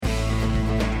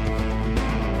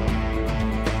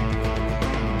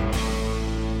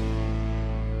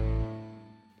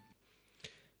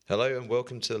Hello and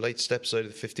welcome to the latest episode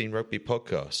of the 15 Rugby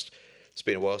podcast. It's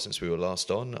been a while since we were last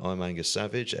on. I'm Angus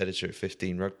Savage, editor at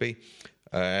 15 Rugby.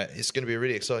 It's going to be a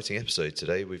really exciting episode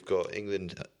today. We've got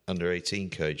England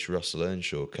U18 coach Russell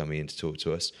Earnshaw coming in to talk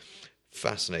to us.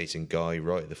 Fascinating guy,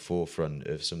 right at the forefront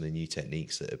of some of the new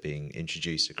techniques that are being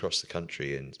introduced across the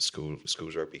country in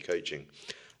schools rugby coaching,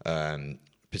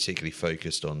 particularly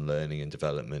focused on learning and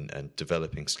development and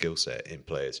developing skill set in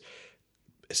players,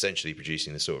 essentially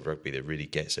producing the sort of rugby that really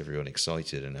gets everyone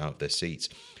excited and out of their seats.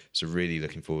 So really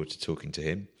looking forward to talking to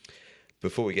him.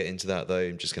 Before we get into that though,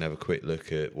 I'm just going to have a quick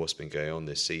look at what's been going on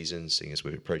this season, seeing as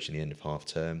we're approaching the end of half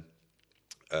term.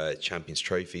 Champions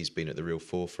Trophy's been at the real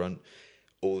forefront.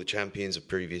 All the champions of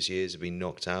previous years have been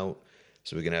knocked out.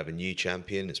 So we're going to have a new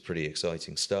champion. It's pretty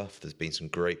exciting stuff. There's been some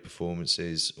great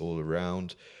performances all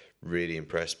around. Really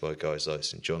impressed by guys like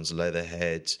St John's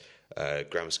Leatherhead,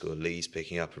 Grammar School of Leeds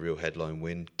picking up a real headline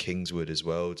win, Kingswood as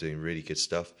well, doing really good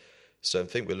stuff. So I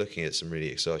think we're looking at some really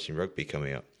exciting rugby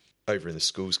coming up. Over in the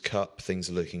Schools Cup, things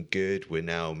are looking good. We're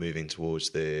now moving towards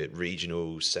the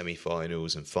regional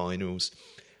semi-finals and finals.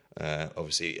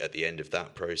 Obviously, at the end of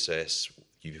that process,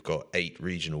 you've got 8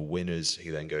 regional winners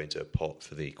who then go into a pot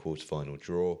for the quarterfinal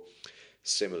draw.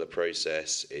 Similar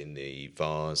process in the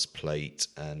Vase, Plate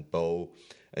and Bowl.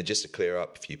 And just to clear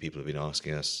up, a few people have been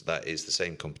asking us, that is the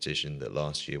same competition that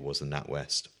last year was the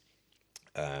NatWest.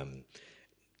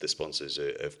 The sponsors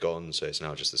have gone, so it's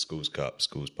now just the Schools Cup,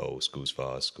 Schools Bowl, Schools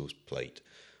Vase, Schools Plate,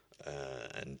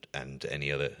 and any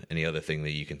other thing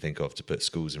that you can think of to put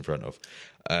schools in front of.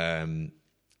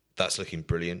 That's looking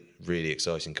brilliant. Really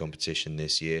exciting competition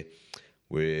this year.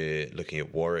 We're looking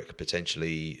at Warwick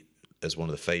potentially as one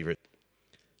of the favourites.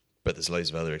 But there's loads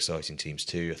of other exciting teams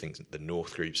too. I think the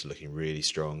North groups are looking really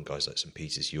strong. Guys like St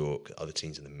Peters, York, other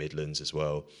teams in the Midlands as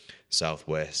well, South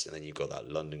West, and then you've got that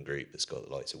London group that's got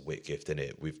the likes of Whitgift in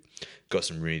it. We've got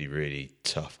some really, really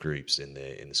tough groups in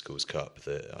the Schools Cup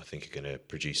that I think are going to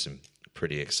produce some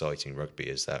pretty exciting rugby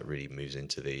as that really moves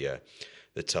into the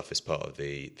toughest part of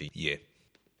the year.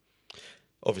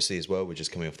 Obviously, as well, we're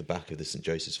just coming off the back of the St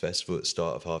Joseph's Festival at the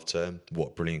start of half term.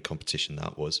 What brilliant competition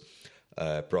that was.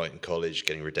 Brighton College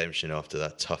getting redemption after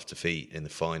that tough defeat in the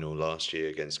final last year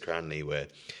against Cranley, where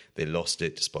they lost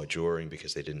it despite drawing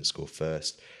because they didn't score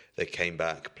first. They came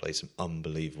back, played some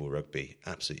unbelievable rugby,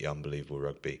 absolutely unbelievable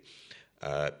rugby,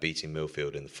 beating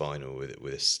Millfield in the final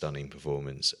with a stunning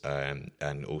performance,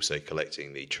 and also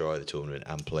collecting the Try of the Tournament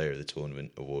and Player of the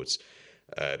Tournament awards,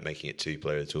 making it 2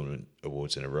 Player of the Tournament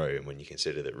awards in a row. And when you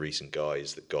consider that recent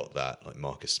guys that got that, like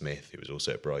Marcus Smith, who was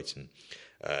also at Brighton,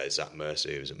 Zach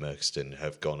Mercer, who was at Merchiston,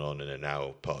 have gone on and are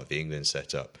now part of the England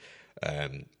setup.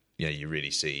 You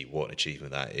really see what an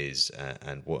achievement that is,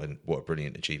 and what a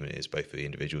brilliant achievement it is, both for the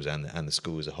individuals and the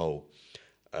school as a whole.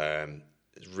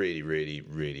 It's really, really,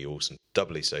 really awesome.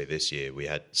 Doubly so this year. We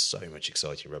had so much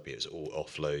exciting rugby. It was all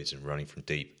offloads and running from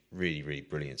deep. Really, really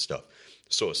brilliant stuff.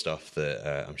 The sort of stuff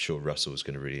that I'm sure Russell's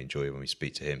going to really enjoy when we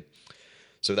speak to him.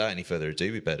 So without any further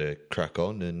ado, we better crack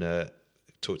on and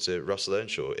talk to Russell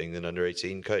Earnshaw, England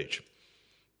U18 coach.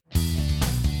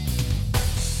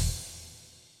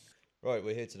 Right,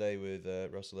 we're here today with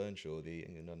Russell Earnshaw, the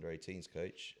England U18's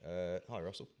coach. Hi,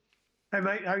 Russell. Hey,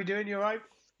 mate. How are you doing? You all right?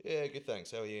 Yeah, good,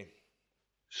 thanks. How are you?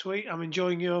 Sweet. I'm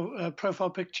enjoying your profile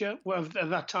picture at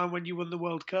that time when you won the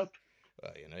World Cup.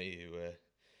 Well, you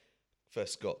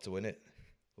first got to win it.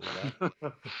 All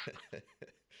that.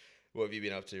 What have you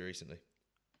been up to recently?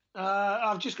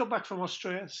 I've just got back from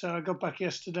Austria, so I got back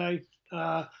yesterday.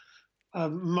 My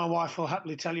wife will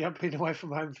happily tell you I've been away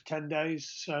from home for 10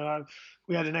 days. So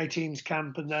we had an 18s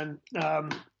camp, and then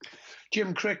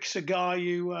Jim Crick's a guy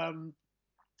who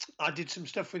I did some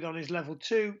stuff with on his level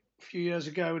 2 a few years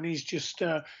ago, and he's just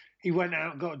he went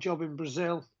out and got a job in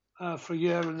Brazil for a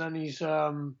year, and then he's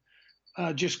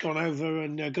just gone over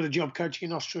and got a job coaching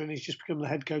in Austria, and he's just become the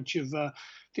head coach of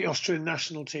the Austrian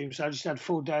national team. So I just had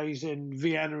 4 days in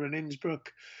Vienna and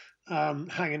Innsbruck,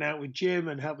 hanging out with Jim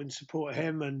and helping support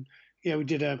him. And yeah, we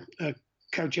did a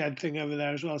coach ed thing over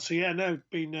there as well. So yeah, no,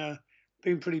 been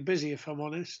pretty busy, if I'm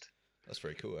honest. That's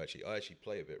very cool, actually. I actually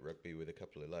play a bit of rugby with a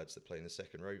couple of lads that play in the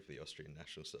second row for the Austrian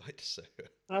national side. So.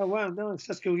 Oh wow, nice,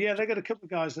 that's cool. Yeah, they got a couple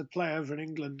of guys that play over in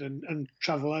England and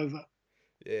travel over.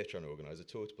 Yeah, trying to organise a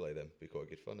tour to play them. Be quite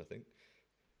good fun, I think.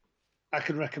 I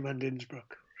can recommend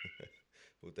Innsbruck.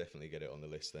 We'll definitely get it on the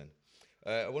list then.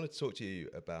 I wanted to talk to you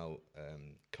about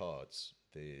cards,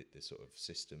 the sort of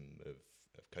system of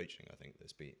coaching, I think,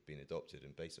 that's been adopted,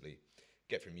 and basically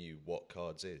get from you what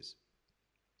cards is.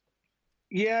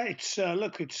 Yeah, it's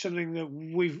it's something that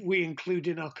we include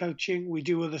in our coaching. We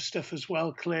do other stuff as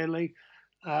well, clearly.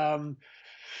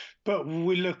 But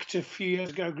we looked a few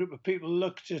years ago, a group of people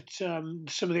looked at some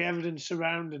of the evidence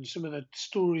around and some of the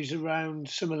stories around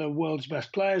some of the world's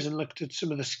best players and looked at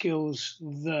some of the skills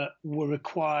that were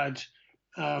required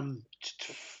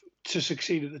to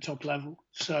succeed at the top level.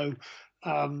 So,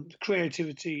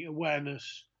 creativity,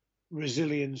 awareness,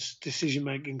 resilience, decision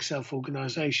making, self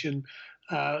organization.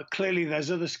 Clearly, there's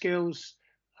other skills.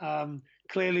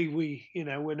 Clearly,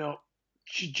 we're not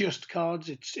just cards.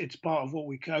 It's part of what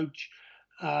we coach.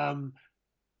 Um,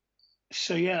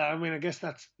 so yeah, I mean, I guess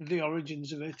that's the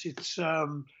origins of it.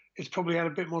 It's probably had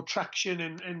a bit more traction,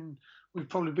 and we've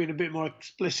probably been a bit more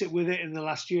explicit with it in the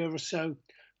last year or so.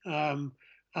 Um,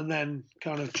 and then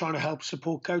kind of trying to help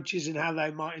support coaches in how they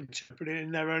might interpret it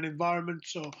in their own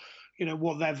environments, or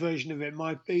what their version of it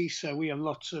might be. So we have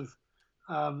lots of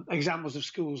examples of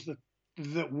schools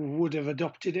that would have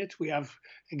adopted it. We have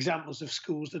examples of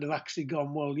schools that have actually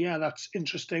gone, well, yeah, that's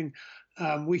interesting.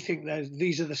 We think that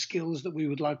these are the skills that we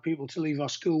would like people to leave our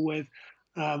school with.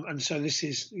 And so this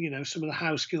is, some of the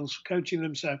house skills for coaching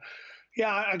them. So,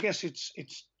 yeah, I guess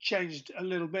it's changed a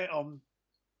little bit on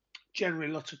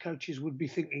generally lots of coaches would be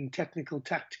thinking technical,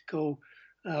 tactical,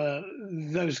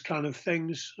 those kind of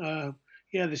things.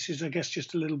 Yeah, this is, I guess,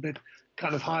 just a little bit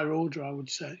kind of higher order, I would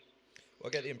say. Well, I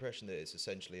get the impression that it's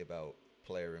essentially about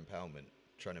player empowerment,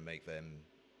 trying to make them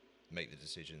make the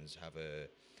decisions, have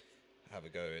a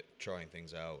go at trying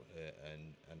things out,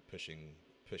 and pushing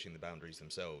the boundaries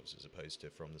themselves as opposed to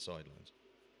from the sidelines.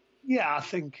 Yeah, I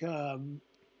think.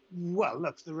 Well,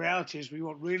 look, the reality is we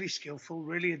want really skillful,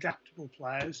 really adaptable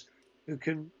players who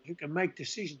can make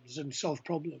decisions and solve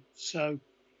problems. So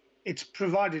it's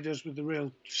provided us with a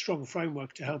real strong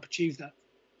framework to help achieve that.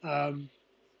 Um,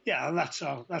 yeah, and that's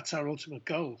our ultimate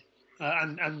goal.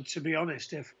 And to be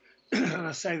honest, if and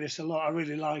I say this a lot, I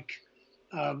really like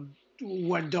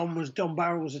when Don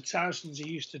Barrow was at Saracens. He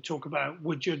used to talk about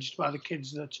we're judged by the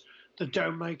kids that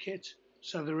don't make it.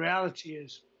 So the reality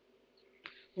is,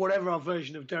 whatever our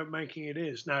version of don't making it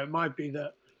is. Now, it might be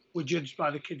that we're judged by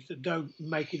the kids that don't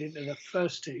make it into the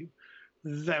first team.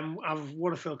 Then I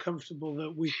want to feel comfortable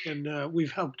that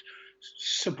we've helped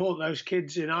support those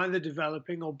kids in either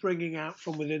developing or bringing out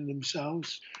from within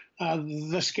themselves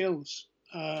the skills,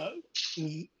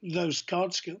 those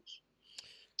card skills.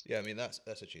 Yeah, I mean that's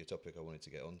actually a topic I wanted to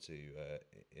get onto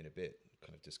in a bit,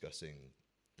 kind of discussing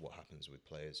what happens with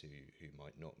players who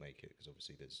might not make it, because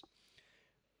obviously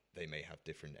they may have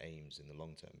different aims in the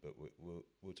long term, but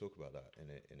we'll talk about that in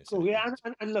a Cool. second.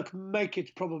 Yeah, and look, make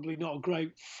it's probably not a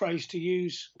great phrase to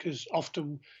use because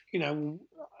often,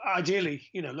 ideally,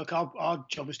 look, our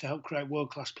job is to help create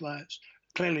world class players.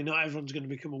 Clearly, not everyone's going to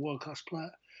become a world class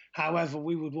player. However,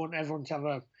 we would want everyone to have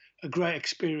a great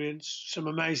experience, some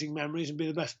amazing memories, and be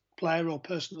the best player or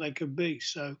person they could be.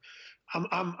 So,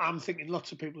 I'm thinking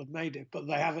lots of people have made it, but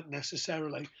they haven't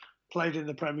necessarily played in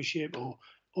the Premiership or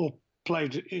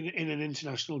played in an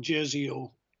international jersey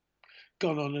or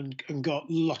gone on and got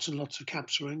lots and lots of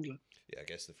caps for England. Yeah, I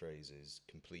guess the phrase is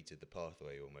completed the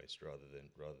pathway almost rather than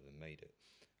made it.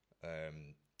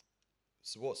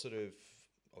 So what sort of,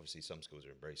 obviously some schools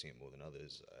are embracing it more than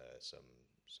others. Some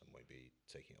won't be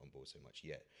taking it on board so much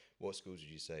yet. What schools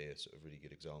would you say are sort of really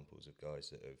good examples of guys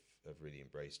that have really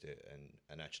embraced it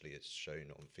and actually it's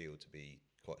shown on field to be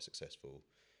quite a successful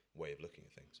way of looking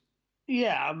at things?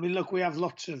 Yeah, I mean, look, we have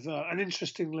lots of, and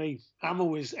interestingly, I'm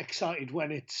always excited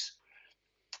when it's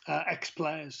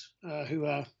ex-players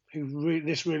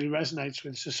this really resonates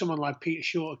with. So someone like Peter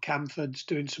Short at Camford's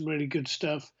doing some really good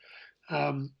stuff.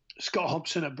 Scott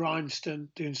Hobson at Bryanston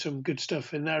doing some good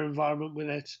stuff in their environment with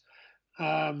it.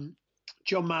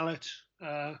 John Mallett,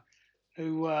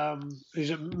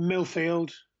 who's at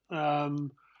Millfield.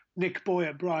 Nick Boy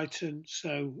at Brighton.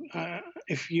 So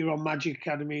if you're on Magic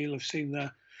Academy, you'll have seen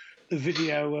the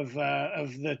video of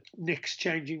the Knicks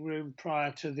changing room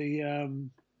prior to the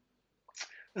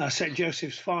St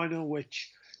Joseph's final, which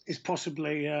is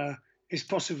possibly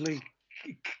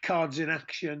cards in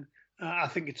action. I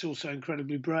think it's also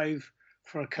incredibly brave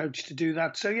for a coach to do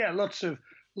that. So yeah, lots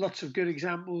of good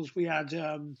examples. We had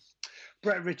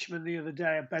Brett Richmond the other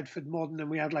day at Bedford Modern, and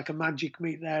we had like a magic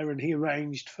meet there, and he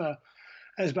arranged for.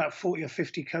 There's about 40 or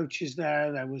 50 coaches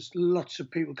there. There was lots of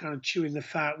people kind of chewing the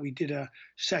fat. We did a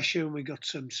session. We got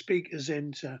some speakers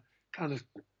in to kind of,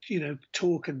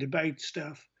 talk and debate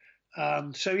stuff.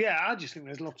 So yeah, I just think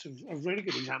there's lots of really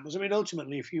good examples. I mean,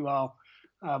 ultimately, if you are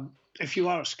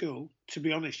a school, to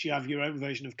be honest, you have your own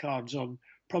version of cards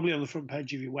probably on the front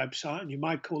page of your website, and you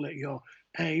might call it your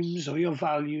aims or your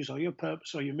values or your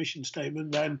purpose or your mission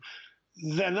statement. Then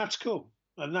that's cool,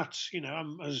 and that's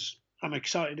I'm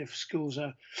excited if schools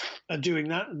are doing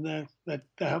that and they're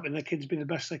helping their kids be the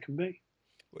best they can be.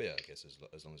 Well, yeah, I guess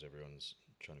as long as everyone's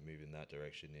trying to move in that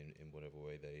direction in whatever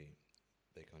way they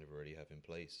kind of already have in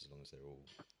place, as long as they're all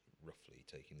roughly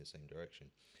taking the same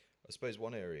direction. I suppose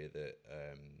one area that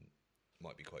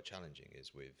might be quite challenging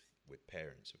is with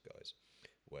parents of guys,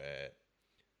 where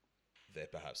they're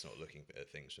perhaps not looking at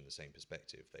things from the same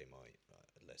perspective. They might,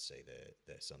 let's say,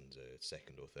 their son's a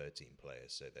second or third team player,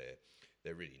 so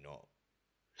they're really not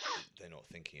they're not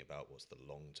thinking about what's the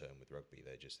long term with rugby.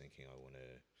 They're just thinking, I want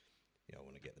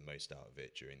to get the most out of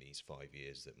it during these 5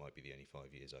 years that might be the only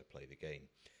 5 years I play the game.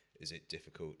 Is it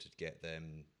difficult to get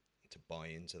them to buy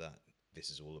into that? This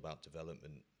is all about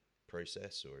development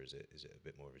process, or is it a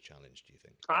bit more of a challenge, do you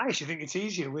think? I actually think it's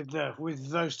easier with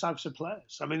those types of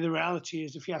players. I medo. The reality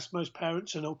is, if you ask most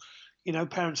parents, and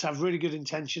parents have really good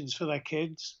intentions for their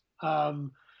kids.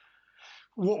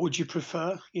 What would you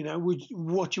prefer?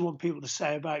 What do you want people to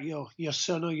say about your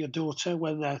son or your daughter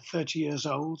when they're 30 years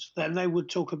old? Then they would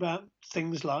talk about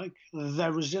things like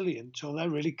they're resilient, or they're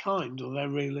really kind, or they're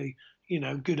really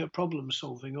good at problem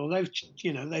solving, or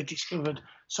they discovered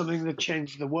something that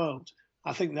changed the world.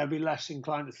 I think they'd be less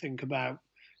inclined to think about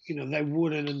they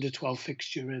won an under 12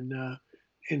 fixture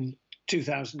in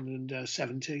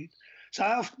 2017. So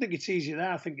I often think it's easier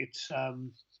there. I think it's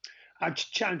I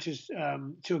chatted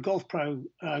to a golf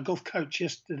golf coach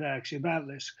yesterday actually about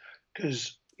this,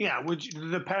 because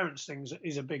the parents thing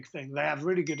is a big thing. They have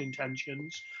really good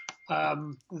intentions.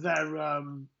 They're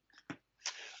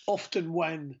often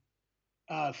when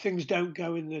things don't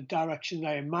go in the direction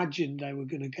they imagined they were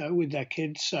going to go with their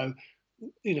kids, so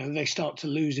they start to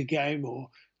lose a game, or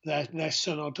their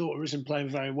son or daughter isn't playing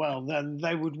very well, then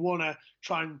they would want to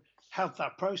try and help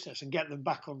that process and get them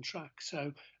back on track.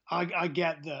 So I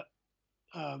get that.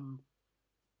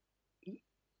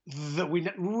 That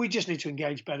we just need to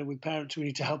engage better with parents. We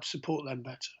need to help support them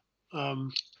better.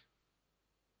 And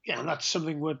that's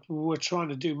something we're trying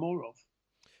to do more of.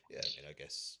 Yeah, I mean, I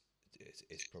guess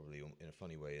it's probably in a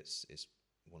funny way it's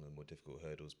one of the more difficult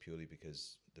hurdles, purely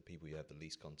because the people you have the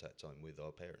least contact time with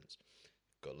are parents.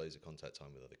 Got loads of contact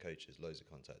time with other coaches, loads of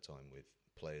contact time with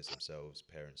players themselves.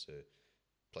 Parents are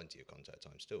plenty of contact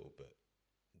time still, but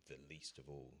the least of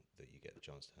all that you get the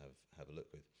chance to have a look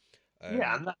with.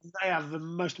 And they have the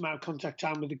most amount of contact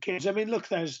time with the kids. I mean, look,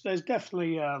 there's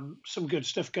definitely some good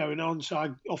stuff going on. So I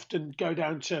often go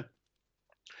down to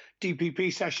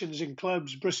DPP sessions in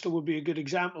clubs. Bristol would be a good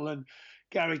example, and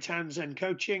Gary Townsend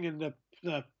coaching, and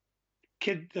the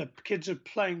kids are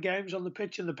playing games on the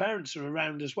pitch, and the parents are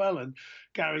around as well. And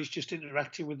Gary's just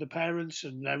interacting with the parents,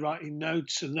 and they're writing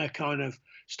notes, and they're kind of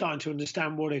starting to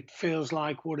understand what it feels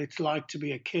like, what it's like to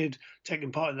be a kid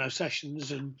taking part in those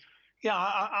sessions. And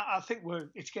I think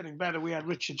it's getting better. We had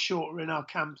Richard Shorter in our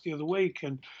camp the other week,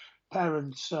 and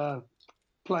parents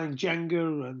playing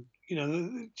Jenga, and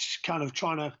just kind of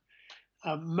trying to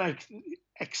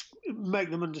make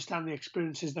them understand the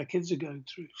experiences their kids are going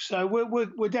through. So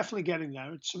we're definitely getting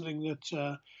there. It's something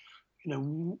that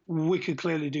we could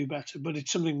clearly do better, but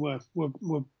it's something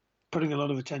we're putting a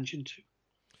lot of attention to.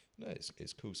 No, it's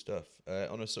cool stuff.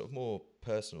 On a sort of more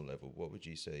personal level, what would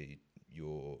you say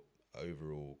your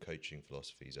overall coaching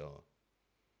philosophies are?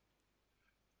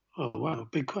 Oh wow,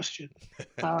 big question.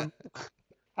 Look,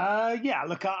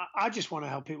 I just want to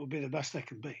help people be the best they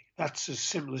can be. That's as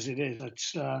simple as it is.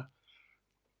 It's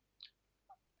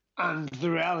and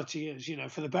the reality is,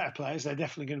 for the better players, they're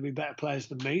definitely going to be better players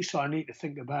than me. So I need to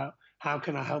think about how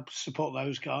can I help support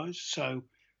those guys. So,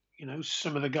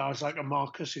 some of the guys like a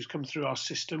Marcus who's come through our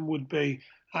system would be,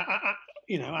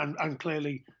 and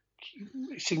clearly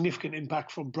significant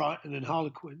impact from Brighton and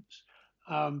Harlequins.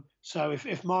 So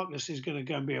if Marcus is going to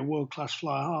go and be a world-class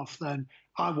fly half, then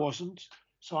I wasn't.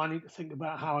 So I need to think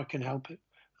about how I can help it.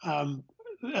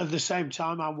 At the same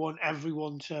time, I want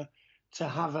everyone to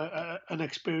have an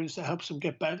experience that helps them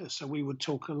get better. So we would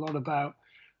talk a lot about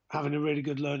having a really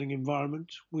good learning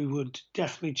environment. We would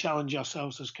definitely challenge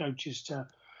ourselves as coaches to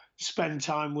spend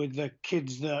time with the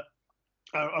kids that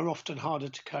are often harder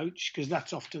to coach, because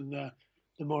that's often the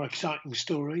more exciting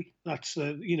story. That's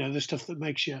the stuff that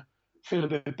makes you feel a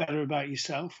bit better about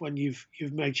yourself when you've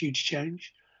made huge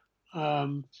change. I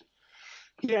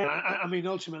mean,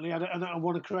 ultimately, I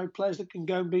want to create players that can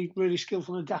go and be really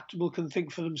skillful and adaptable, can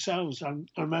think for themselves. I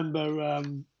remember,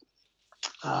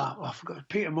 I forgot,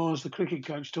 Peter Moores, the cricket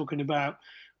coach, talking about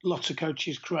lots of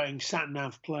coaches creating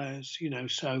sat-nav players,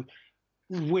 so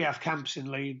we have camps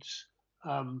in Leeds.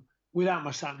 Without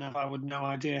my sat-nav, I would no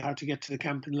idea how to get to the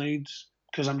camp in Leeds,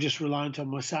 because I'm just reliant on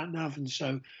my sat-nav. And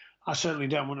so I certainly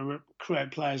don't want to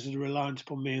create players that are reliant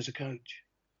upon me as a coach.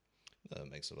 That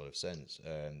makes a lot of sense.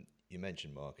 you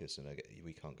mentioned Marcus, and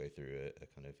we can't go through a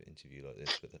kind of interview like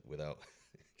this without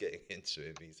getting into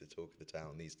him. He's the talk of the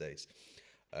town these days.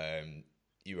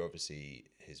 You were obviously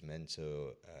his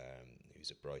mentor, who's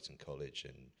at Brighton College,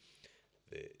 and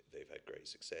they've had great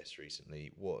success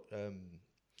recently. What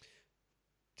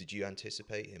did you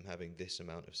anticipate him having this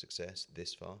amount of success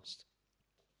this fast?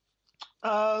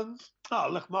 Oh,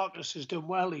 look, Marcus has done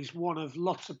well. He's one of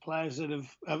lots of players that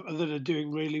are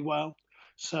doing really well.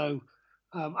 So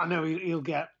I know he'll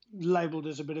get labelled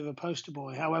as a bit of a poster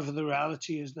boy. However, the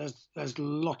reality is there's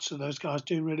lots of those guys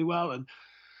doing really well, and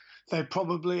they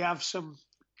probably have some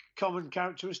common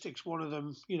characteristics. One of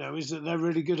them, is that they're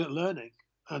really good at learning,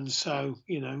 and so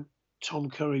Tom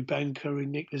Curry, Ben Curry,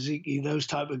 Nick Aziki, those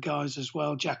type of guys as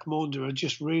well. Jack Maunder are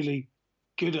just really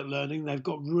good at learning. They've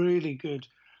got really good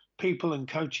people and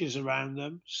coaches around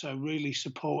them, so really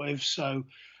supportive. So,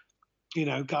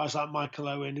 guys like Michael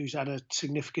Owen, who's had a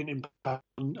significant impact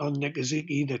on Nick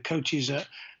Aziki, the coaches at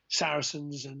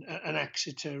Saracens and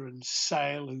Exeter and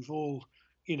Sale, who've all,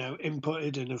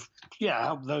 inputted and have,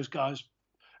 helped those guys.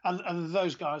 And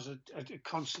those guys are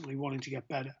constantly wanting to get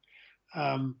better.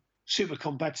 Super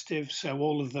competitive, so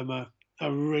all of them are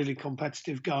really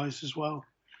competitive guys as well.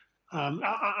 Am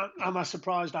I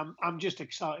surprised? I'm just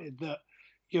excited that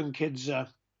young kids are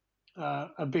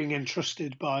being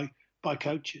entrusted by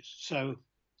coaches. So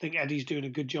I think Eddie's doing a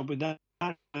good job with that.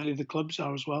 Really, the clubs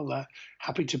are as well. They're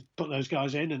happy to put those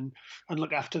guys in and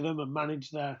look after them and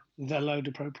manage their load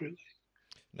appropriately.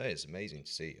 No, it's amazing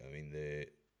to see. I mean,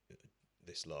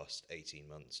 this last 18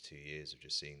 months, 2 years of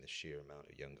just seeing the sheer amount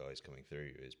of young guys coming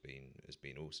through has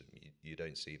been awesome. You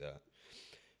don't see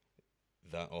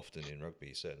that often in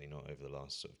rugby, certainly not over the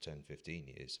last sort of 10, 15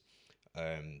 years.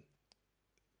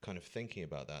 Kind of thinking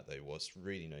about that, though, what's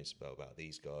really noticeable about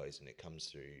these guys, and it comes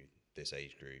through this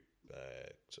age group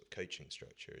sort of coaching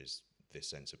structure, is this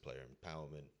sense of player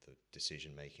empowerment, the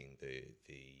decision making,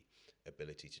 the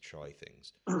ability to try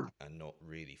things and not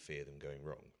really fear them going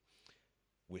wrong.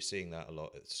 We're seeing that a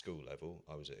lot at school level.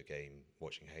 I was at a game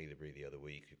watching Haileybury the other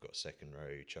week, who've got second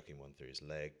row, chucking one through his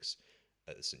legs.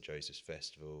 At the St Joseph's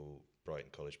Festival,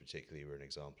 Brighton College particularly were an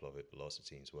example of it, but lots of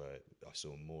teams where I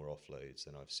saw more offloads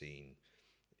than I've seen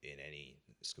in any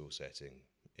school setting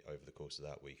over the course of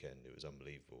that weekend. It was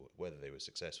unbelievable. Whether they were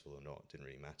successful or not didn't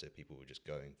really matter. People were just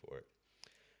going for it.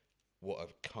 What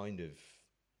I'm kind of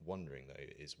wondering, though,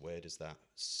 is where does that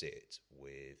sit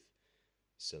with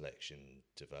selection,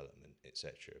 development,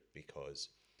 etc.? Because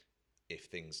if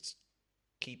things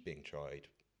keep being tried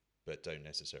but don't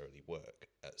necessarily work,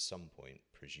 at some point,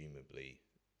 presumably,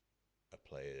 a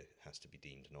player has to be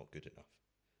deemed not good enough.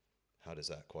 How does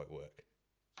that quite work?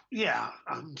 Yeah,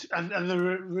 and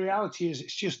the reality is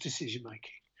it's just decision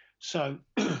making. So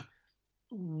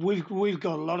we've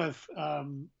got a lot of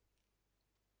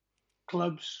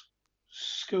clubs,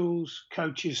 schools,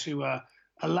 coaches who are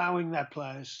allowing their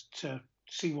players to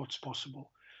see what's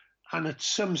possible. And at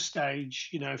some stage,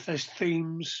 if there's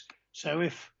themes, so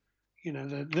if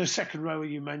the second rower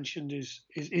you mentioned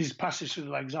is passes through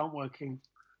the legs aren't working,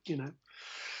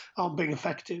 aren't being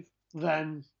effective,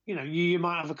 then you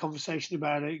might have a conversation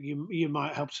about it. You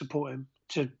might help support him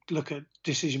to look at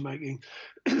decision making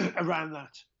around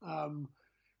that.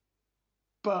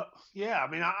 But yeah, I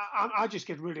mean, I just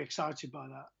get really excited by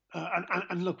that.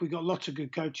 And look, we've got lots of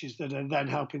good coaches that are then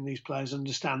helping these players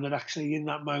understand that actually in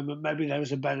that moment maybe there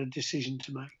was a better decision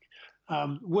to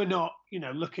make. We're not,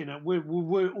 looking at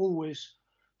we're always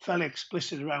fairly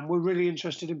explicit around. We're really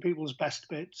interested in people's best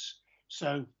bits.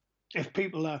 So if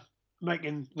people are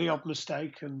making the odd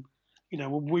mistake, and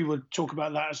we would talk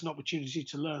about that as an opportunity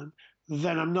to learn,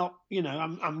 then I'm not,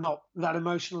 I'm not that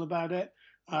emotional about it.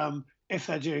 If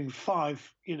they're doing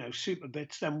 5, super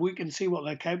bits, then we can see what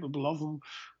they're capable of, and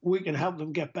we can help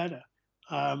them get better.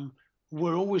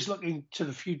 We're always looking to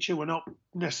the future. We're not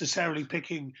necessarily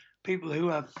picking people who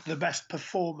are the best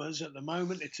performers at the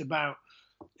moment. It's about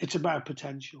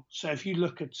potential. So if you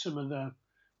look at some of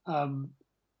the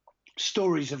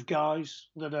stories of guys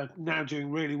that are now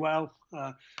doing really well,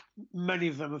 many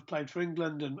of them have played for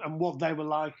England, and what they were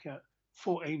like at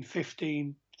 14,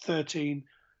 15, 13,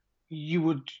 you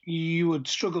would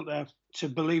struggle there to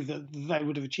believe that they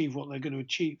would have achieved what they're going to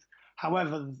achieve.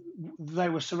 However, they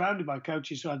were surrounded by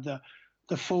coaches who had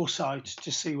the foresight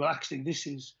to see, well, actually, this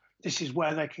is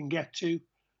where they can get to.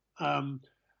 I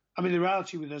mean, the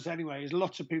reality with us anyway is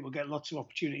lots of people get lots of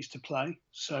opportunities to play.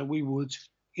 So we would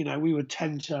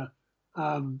tend to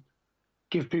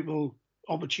give people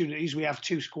opportunities. We have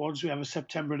 2 squads. We have a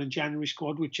September and a January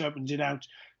squad, which opens it out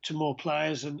to more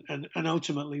players, and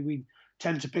ultimately we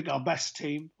tend to pick our best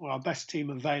team or our best team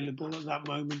available at that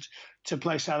moment to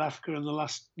play South Africa in the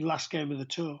last game of the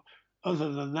tour.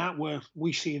 Other than that,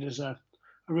 we see it as a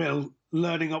real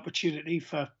learning opportunity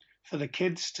for the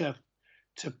kids to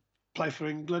play for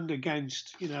England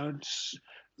against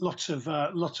lots of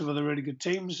other really good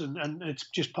teams, and it's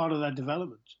just part of their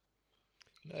development.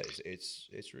 No,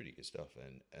 it's really good stuff,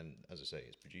 and as I say,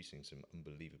 it's producing some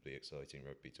unbelievably exciting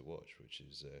rugby to watch, which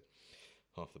is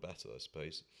half the battle, I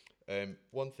suppose.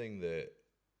 One thing that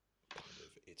kind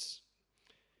of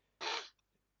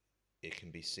it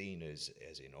can be seen as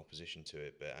in opposition to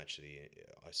it, but actually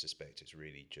I suspect it's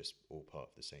really just all part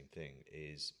of the same thing,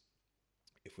 is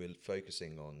if we're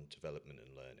focusing on development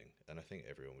and learning, and I think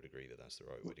everyone would agree that that's the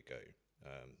right way to go.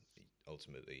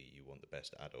 Ultimately, you want the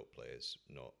best adult players,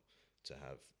 not to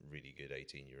have really good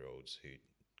 18-year-olds who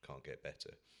can't get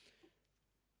better.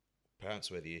 Perhaps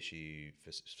where the issue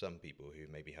for some people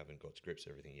who maybe haven't got to grips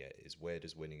with everything yet is, where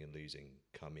does winning and losing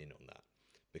come in on that?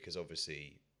 Because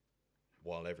obviously,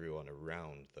 while everyone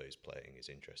around those playing is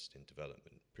interested in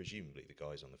development, presumably the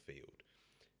guys on the field,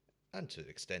 and to an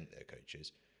extent their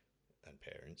coaches and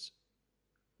parents,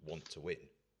 want to win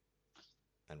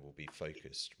and will be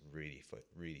focused, really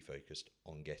focused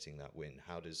on getting that win.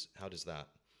 How does that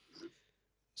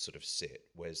sort of sit?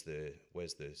 Where's the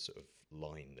sort of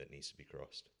line that needs to be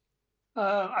crossed?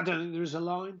 I don't think there is a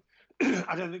line.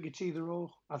 I don't think it's either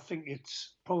or. I think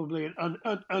it's probably an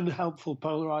unhelpful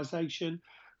polarisation.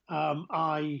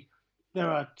 There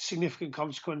are significant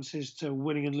consequences to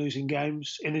winning and losing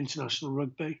games in international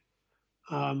rugby.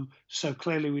 So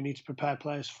clearly we need to prepare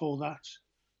players for that.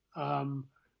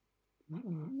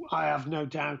 I have no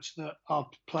doubt that our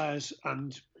players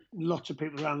and lots of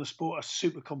people around the sport are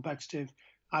super competitive.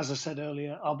 As I said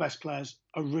earlier, our best players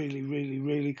are really, really,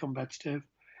 really competitive.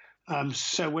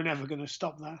 So we're never going to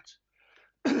stop that.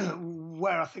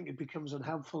 Where I think it becomes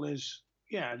unhelpful is,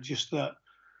 just that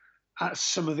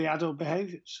some of the adult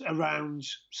behaviours around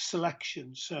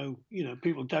selection. So,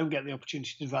 people don't get the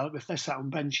opportunity to develop if they're sat on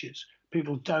benches.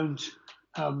 People don't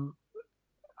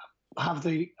have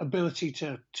the ability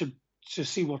to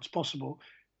see what's possible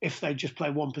if they just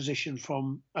play one position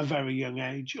from a very young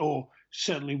age, or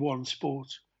certainly one sport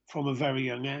from a very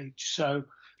young age. So,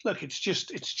 look, it's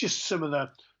just some of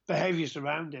the behaviours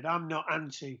around it. I'm not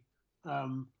anti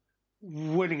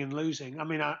winning and losing. I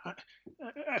mean, a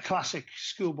classic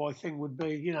schoolboy thing would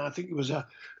be, I think it was a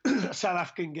South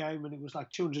African game and it was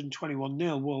like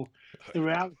 221-0. Well, the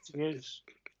reality is,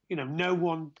 no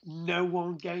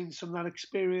one gains from that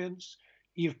experience.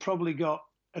 You've probably got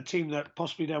a team that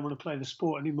possibly don't want to play the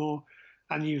sport anymore,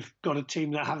 and you've got a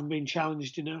team that haven't been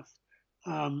challenged enough.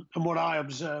 And what I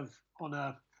observe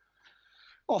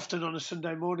often on a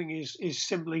Sunday morning is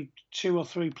simply two or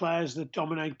three players that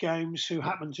dominate games who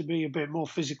happen to be a bit more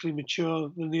physically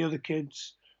mature than the other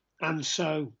kids. And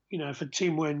so, if a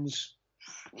team wins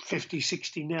 50,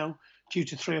 60-0 due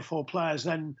to three or four players,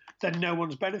 then no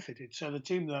one's benefited. So the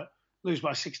team that lose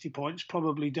by 60 points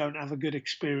probably don't have a good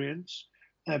experience.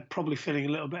 They're probably feeling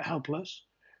a little bit helpless.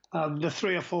 The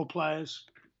three or four players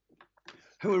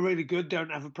who are really good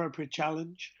don't have appropriate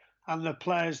challenge. And the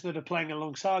players that are playing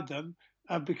alongside them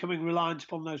are becoming reliant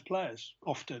upon those players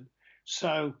often.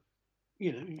 So,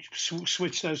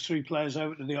 switch those three players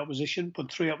over to the opposition,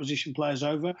 put three opposition players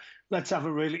over. Let's have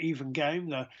a really even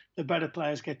game. The better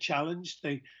players get challenged.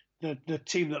 The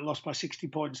team that lost by 60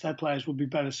 points, their players will be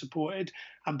better supported.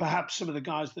 And perhaps some of the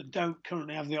guys that don't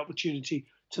currently have the opportunity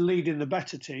to lead in the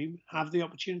better team have the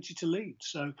opportunity to lead.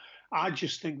 So I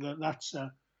just think that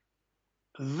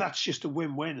that's just a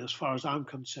win-win as far as I'm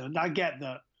concerned. I get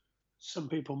that some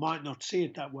people might not see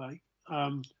it that way.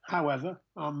 However,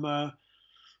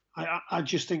 I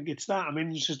just think it's that. I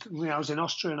mean, I was in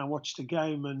Austria and I watched a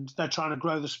game, and they're trying to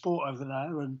grow the sport over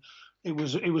there, and it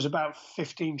was about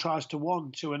 15 tries to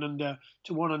one to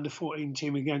one under 14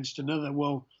 team against another.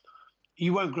 Well,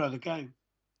 you won't grow the game.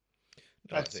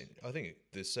 No, I think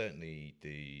there's certainly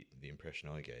the impression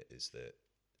I get is that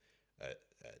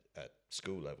at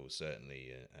school level,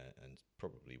 certainly, and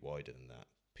probably wider than that,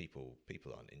 people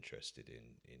aren't interested in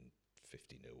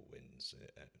 50-0 wins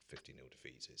and 50-0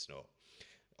 defeats. It's not.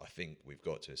 I think we've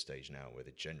got to a stage now where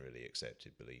the generally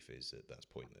accepted belief is that that's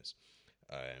pointless.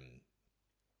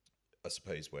 I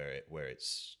suppose where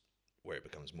it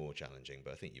becomes more challenging,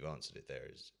 but I think you've answered it there,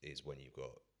 is when you've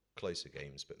got closer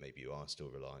games, but maybe you are still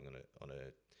relying on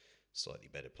a slightly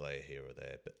better player here or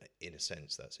there. But in a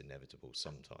sense, that's inevitable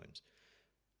sometimes.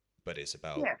 But it's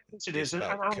about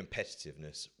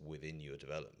competitiveness within your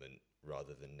development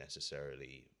rather than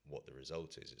necessarily what the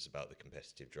result is. It's about the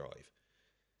competitive drive.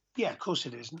 Yeah, of course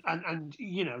it is. And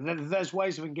there's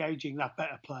ways of engaging that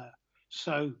better player.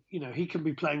 So, he can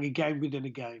be playing a game within a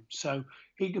game. So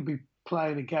he could be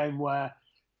playing a game where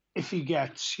if he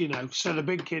gets, so the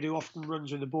big kid who often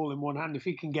runs with the ball in one hand, if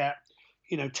he can get,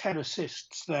 10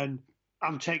 assists, then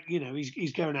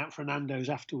he's going out for Nando's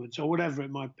afterwards or whatever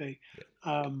it might be.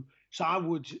 So I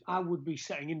would be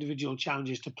setting individual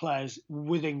challenges to players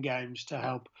within games to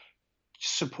help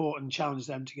support and challenge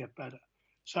them to get better.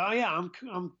 So yeah,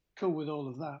 I'm cool with all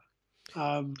of that.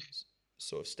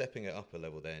 Sort of stepping it up a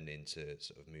level then into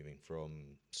sort of moving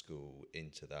from school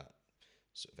into that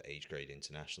sort of age grade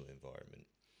international environment.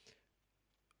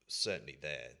 Certainly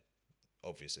there,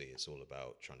 obviously it's all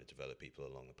about trying to develop people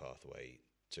along the pathway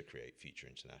to create future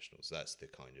internationals. That's the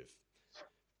kind of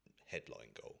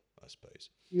headline goal, I suppose.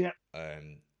 Yeah.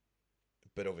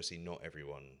 But obviously not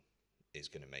everyone is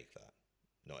going to make that.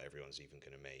 Not everyone's even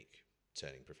going to make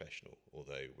turning professional,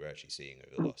 although we're actually seeing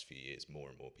over the last few years more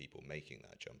and more people making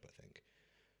that jump, I think.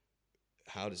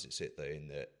 How does it sit though in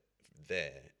that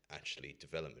there actually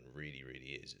development really,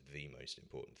 really is the most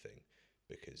important thing,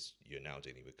 because you're now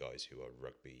dealing with guys who are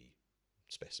rugby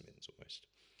specimens almost.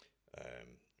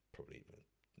 Probably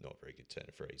not a very good turn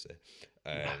of phrase there.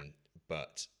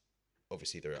 But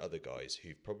obviously there are other guys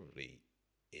who probably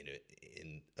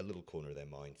in a little corner of their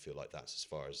mind feel like that's as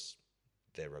far as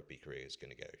their rugby career is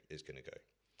going to go.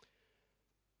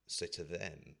 So to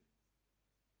them,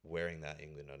 wearing that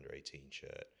England under-18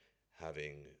 shirt,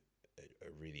 having a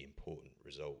really important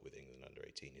result with England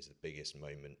under-18 is the biggest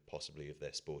moment possibly of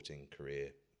their sporting career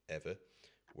ever.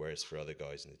 Whereas for other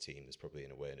guys in the team, there's probably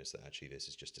an awareness that actually this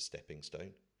is just a stepping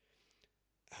stone.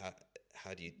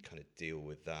 How do you kind of deal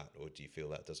with that, or do you feel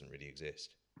that doesn't really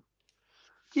exist?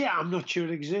 Yeah, I'm not sure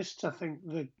it exists. I think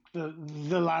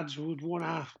the lads would want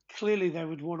to, clearly they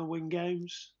would want to win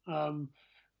games. I'm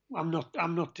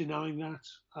not denying that.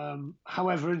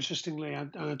 However, interestingly,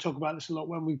 and I talk about this a lot,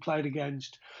 when we played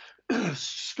against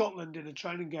Scotland in a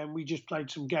training game, we just played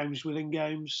some games within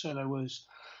games. So there was,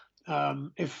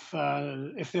 if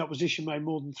the opposition made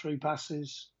more than 2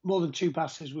 passes,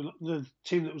 the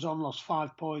team that was on lost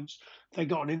 5 points. If they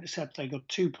got an intercept, they got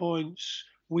 2 points.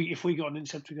 If we got an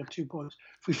intercept, we got 2 points.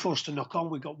 If we forced a knock on,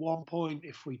 we got 1 point.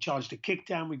 If we charged a kick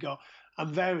down, we got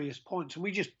various points. And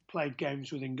we just played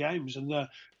games within games, and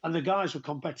the guys were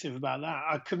competitive about that.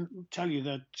 I couldn't tell you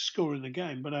the score in the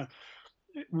game, but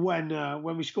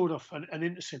when we scored off an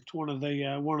intercept, one of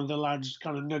the lads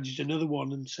kind of nudged another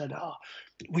one and said,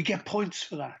 we get points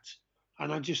for that.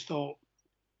 And I just thought,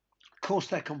 of course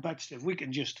they're competitive. We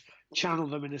can just channel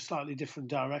them in a slightly different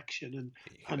direction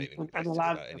and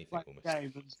allow them to play the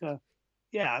game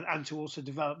and to also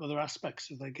develop other aspects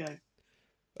of their game.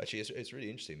 Actually, it's really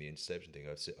interesting, the interception thing.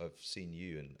 I've seen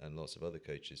you and lots of other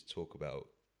coaches talk about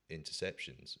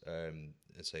interceptions and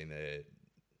saying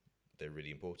they're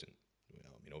really important.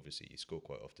 I mean, obviously you score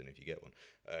quite often if you get one.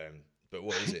 But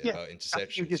what is it about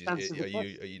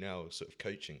interceptions? Are you now sort of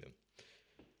coaching them?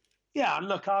 Yeah,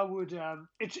 look, I would.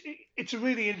 It's a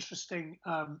really interesting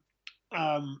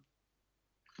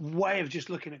way of just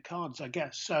looking at cards, I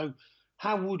guess. So,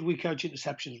 how would we coach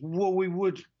interceptions? Well, we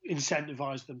would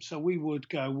incentivize them. So we would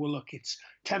go, well, look, it's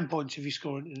 10 points if you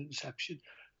score an interception,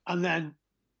 and then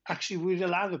actually we'd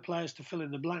allow the players to fill in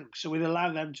the blanks. So we'd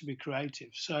allow them to be creative.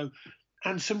 So.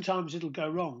 And sometimes it'll go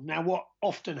wrong. Now, what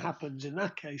often happens in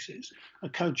that case is a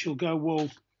coach will go, well,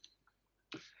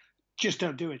 just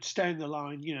don't do it. Stay in the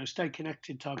line, stay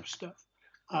connected type of stuff.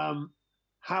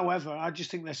 However, I just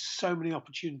think there's so many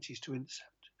opportunities to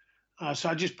intercept. So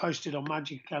I just posted on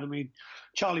Magic Academy,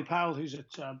 Charlie Powell, who's at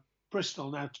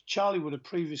Bristol now. Charlie would have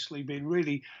previously been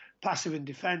really passive in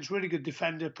defence, really good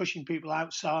defender, pushing people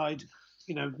outside,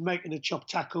 making a chop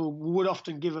tackle, would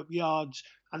often give up yards.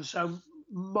 And so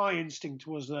my instinct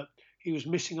was that he was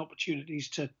missing opportunities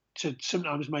to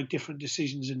sometimes make different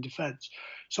decisions in defence.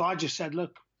 So I just said,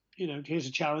 look, here's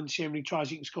a challenge. See how many tries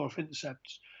you can score off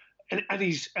intercepts. And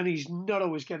he's not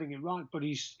always getting it right, but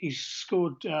he's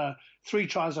scored 3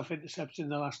 tries off intercepts in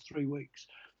the last 3 weeks.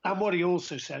 And what he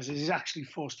also says is he's actually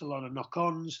forced a lot of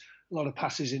knock-ons, a lot of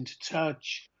passes into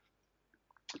touch.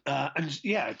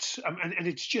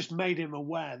 It's just made him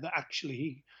aware that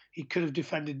actually he could have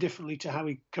defended differently to how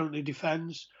he currently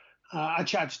defends. I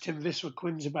chatted to Tim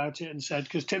Visser-Quins about it and said,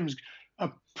 because Tim's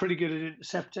pretty good at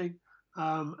intercepting,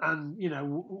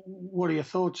 what are your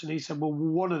thoughts? And he said, well,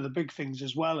 one of the big things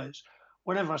as well is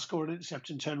whenever I score an intercept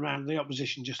and turn around, the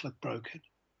opposition just look broken.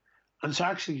 And so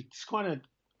actually it's quite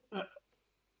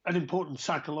an important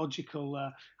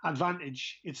psychological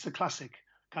advantage. It's the classic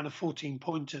kind of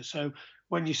 14-pointer. So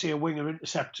when you see a winger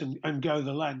intercept and go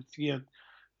the length,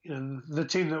 the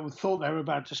team that thought they were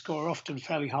about to score are often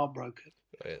fairly heartbroken.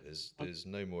 Oh, yeah, there's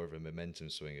no more of a momentum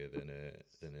swinger than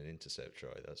an intercept try,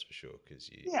 that's for sure. Because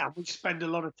Yeah, we spend a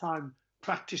lot of time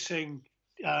practicing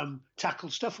tackle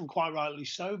stuff, and quite rightly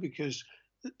so, because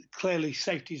clearly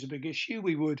safety is a big issue.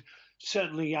 We would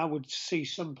certainly, I would see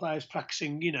some players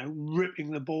practicing,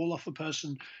 ripping the ball off a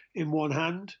person in one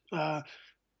hand.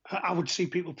 I would see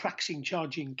people practicing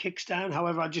charging kicks down.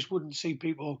 However, I just wouldn't see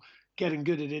people getting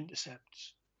good at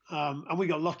intercepts. And we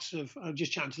got lots of, I was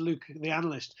just chatting to Luke, the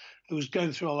analyst, who was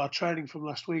going through all our training from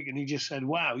last week, and he just said,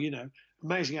 wow,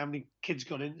 amazing how many kids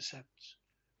got intercepts.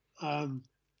 Um,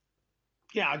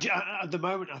 yeah, at the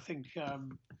moment, I think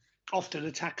often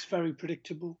attack's very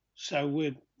predictable. So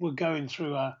we're going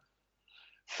through a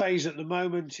phase at the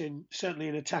moment, certainly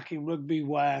in attacking rugby,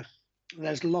 where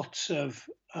there's lots of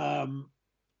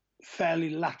fairly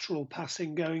lateral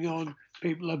passing going on.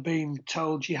 People are being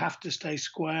told you have to stay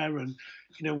square, and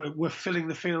we're filling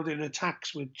the field in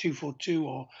attacks with 2-4-2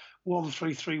 or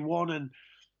 1-3-3-1, and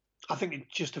I think it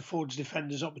just affords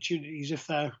defenders opportunities if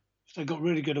they've got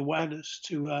really good awareness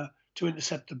to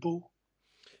intercept the ball.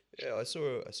 Yeah, I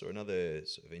saw another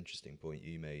sort of interesting point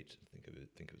you made. I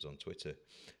think it was on Twitter,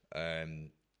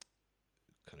 kind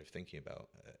of thinking about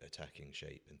attacking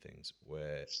shape and things,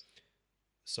 where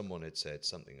someone had said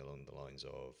something along the lines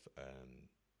of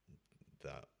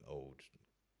that old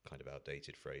kind of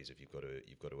outdated phrase of you've got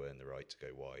to earn the right to go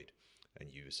wide,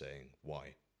 and you were saying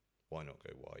why not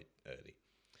go wide early?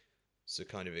 So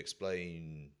kind of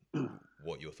explain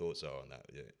what your thoughts are on that.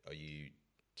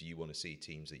 Do you want to see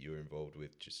teams that you're involved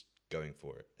with just going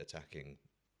for it, attacking,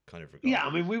 kind of Yeah, I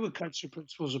regardless? mean, we would coach the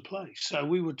principles of play. So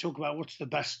we would talk about what's the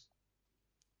best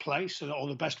place or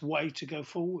the best way to go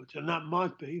forward. And that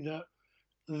might be that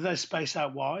there's space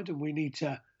out wide and we need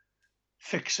to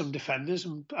fix some defenders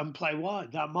and play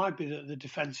wide. That might be that the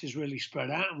defence is really spread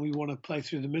out and we want to play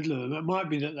through the middle of them. It might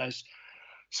be that there's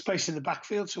space in the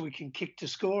backfield so we can kick to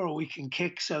score, or we can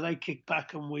kick so they kick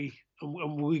back and we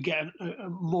get a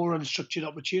more unstructured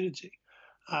opportunity.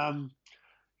 Um,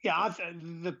 yeah,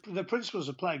 the principles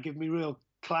of play give me real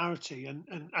clarity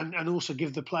and also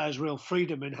give the players real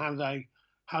freedom in how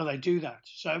they do that.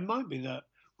 So it might be that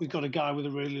we've got a guy with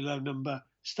a really low number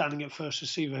standing at first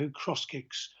receiver who cross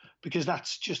kicks because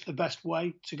that's just the best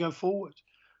way to go forward.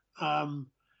 Um,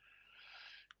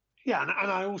 yeah,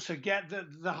 and I also get that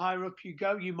the higher up you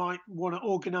go, you might want to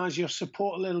organise your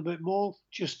support a little bit more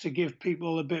just to give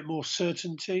people a bit more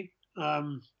certainty.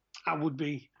 I would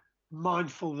be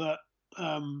mindful that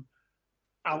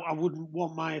I wouldn't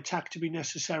want my attack to be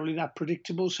necessarily that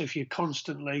predictable. So if you're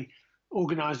constantly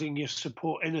organising your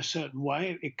support in a certain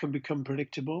way, it can become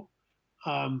predictable.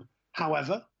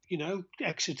 However,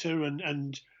 Exeter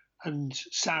and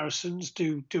Saracens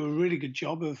do a really good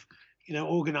job of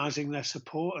organising their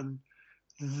support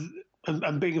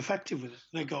and being effective with it.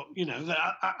 They got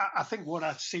I think what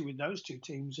I see with those two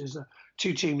teams is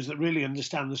two teams that really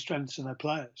understand the strengths of their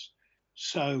players.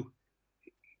 So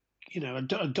a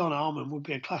Don Arman would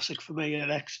be a classic for me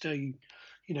at Exeter.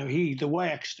 The way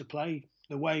Exeter play,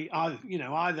 the way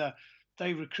either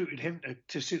they recruited him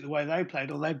to suit the way they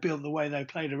played, or they built the way they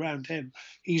played around him.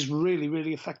 He's really,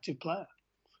 really effective player,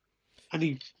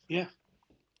 and yeah.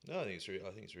 No, I think it's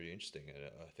really interesting, and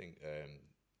I think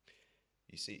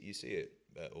you see it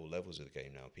at all levels of the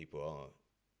game now. People are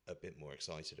a bit more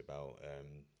excited about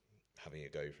having a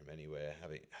go from anywhere,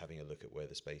 having a look at where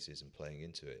the space is and playing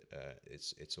into it.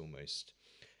 It's almost,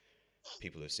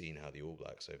 people have seen how the All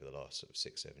Blacks over the last sort of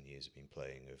 6-7 years have been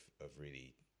playing, of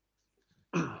really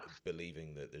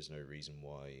believing that there's no reason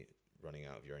why running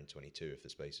out of your own 22, if the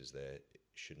space is there, it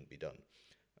shouldn't be done.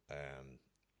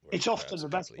 It's often the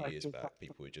best place. A couple of years back,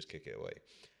 people would just kick it away.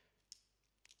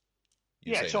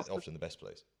 You're saying it's often the best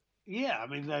place. Yeah, I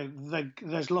mean,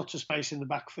 there's lots of space in the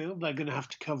backfield. They're going to have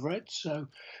to cover it, so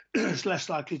it's less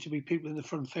likely to be people in the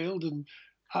front field. And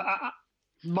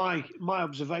my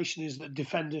observation is that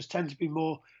defenders tend to be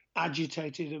more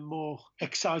agitated and more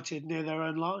excited near their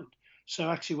own line. So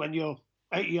actually, when you're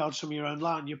 8 yards from your own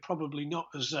line, you're probably not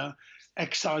as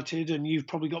excited, and you've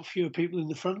probably got fewer people in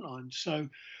the front line. So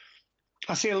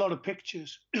I see a lot of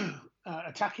pictures,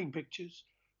 attacking pictures,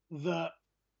 that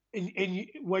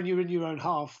when you're in your own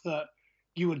half that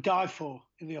you would die for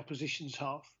in the opposition's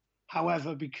half.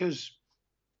 However, because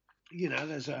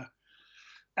there's a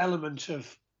element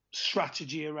of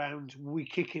strategy around we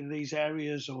kick in these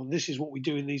areas or this is what we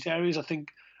do in these areas, I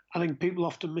think people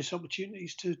often miss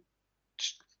opportunities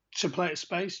to play at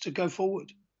space, to go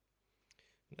forward.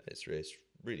 It's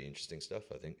really interesting stuff,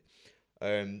 I think.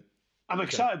 I'm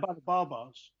excited by the bar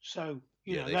bars. So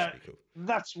they should be cool.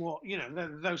 That's what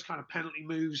those kind of penalty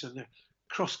moves and the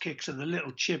cross kicks and the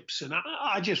little chips, and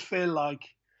I just feel like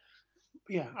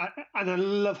and I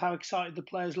love how excited the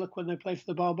players look when they play for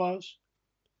the Barbars.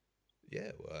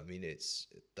 Yeah, well, I mean, that's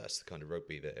the kind of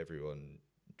rugby that everyone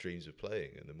dreams of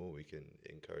playing, and the more we can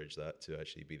encourage that to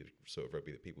actually be the sort of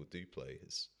rugby that people do play,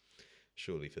 is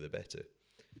surely for the better.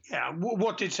 Yeah,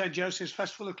 what did St Joseph's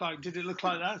Festival look like? Did it look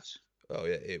like that? Oh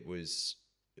yeah, it was.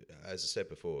 As I said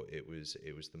before, it was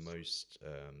the most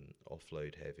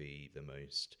offload heavy, the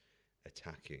most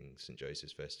attacking St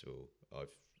Joseph's Festival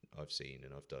I've seen,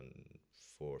 and I've done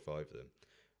 4 or 5 of them.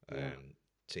 Yeah.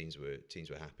 Teams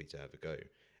were happy to have a go,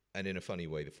 and in a funny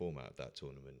way, the format of that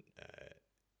tournament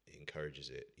encourages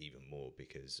it even more,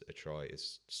 because a try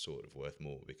is sort of worth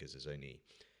more because there's only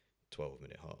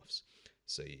 12-minute halves.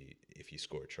 So if you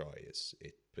score a try,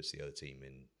 it puts the other team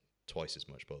in twice as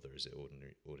much bother as it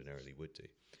ordinarily would do.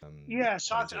 Yeah,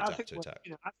 so Having to I adapt think to attack.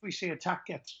 as we see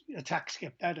attacks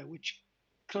get better, which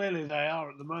clearly they are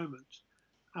at the moment.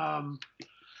 Um,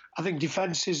 I think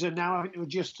defences are now having to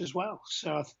adjust as well.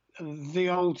 So the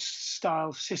old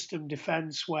style system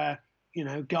defence, where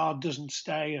guard doesn't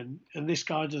stay and this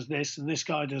guy does this and this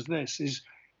guy does this,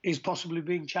 is possibly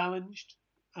being challenged.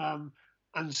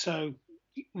 And so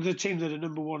the team that are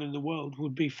number one in the world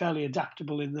would be fairly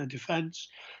adaptable in their defence.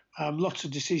 Lots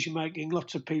of decision making,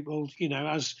 lots of people,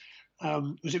 as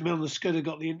was it Milner Scudder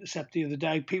got the intercept the other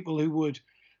day, people who would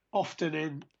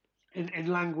often in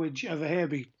language over here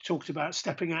be talked about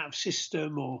stepping out of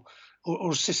system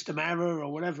or system error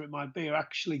or whatever it might be, are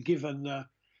actually given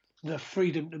the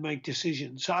freedom to make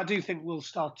decisions. So I do think we'll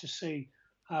start to see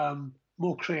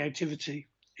more creativity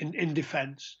in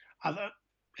defence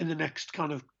in the next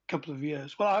kind of couple of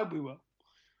years. Well, I hope we will.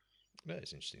 No,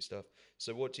 it's interesting stuff.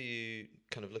 So, what do you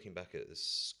kind of looking back at the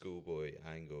schoolboy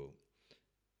angle?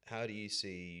 How do you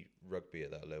see rugby at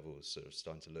that level sort of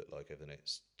starting to look like over the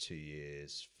next 2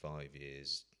 years, 5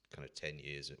 years, kind of 10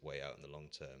 years way out in the long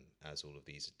term as all of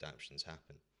these adaptations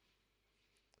happen?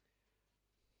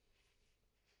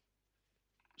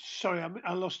 Sorry,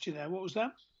 I lost you there. What was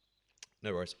that?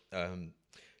 No worries.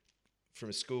 From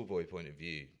a schoolboy point of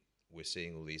view, we're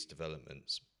seeing all these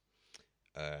developments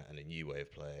and a new way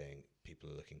of playing.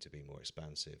 People are looking to be more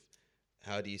expansive.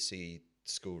 How do you see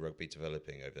school rugby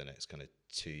developing over the next kind of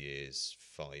 2 years,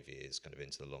 5 years, kind of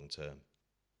into the long term?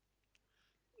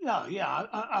 Yeah.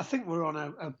 I think we're on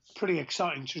a pretty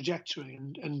exciting trajectory,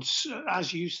 and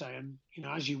as you say, and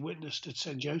as you witnessed at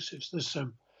St Joseph's,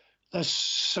 there's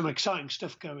some exciting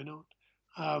stuff going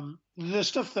on. The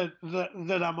stuff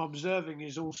that I'm observing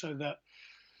is also that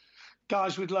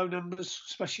guys with low numbers,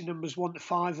 especially numbers 1 to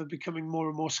 5, are becoming more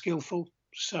and more skillful.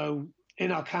 So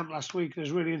in our camp last week,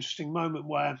 there's a really interesting moment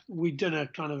where we'd done a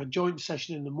kind of a joint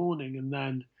session in the morning, and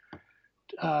then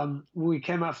we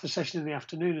came out for the session in the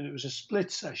afternoon, and it was a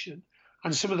split session.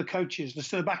 And some of the coaches,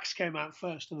 the backs came out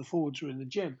first, and the forwards were in the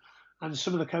gym. And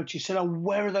some of the coaches said, "Oh,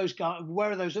 where are those guys?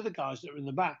 Where are those other guys that are in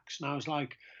the backs?" And I was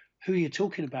like, "Who are you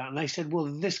talking about?" And they said, "Well,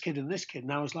 this kid and this kid."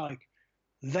 And I was like,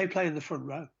 "They play in the front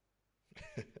row."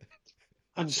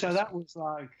 And That's so awesome. that was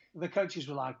like, the coaches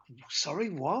were like, "Sorry,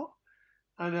 what?"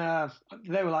 And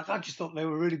they were like, "I just thought they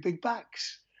were really big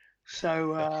backs."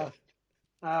 So,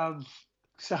 um,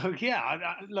 so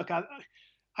yeah, look,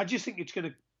 I just think it's going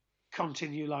to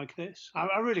continue like this.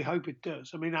 I really hope it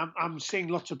does. I mean, I'm seeing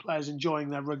lots of players enjoying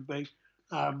their rugby.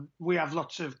 We have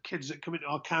lots of kids that come into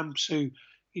our camps who,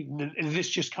 and this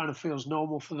just kind of feels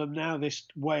normal for them now. This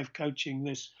way of coaching,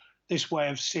 this way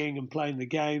of seeing and playing the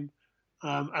game.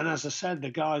 And as I said,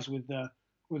 the guys with the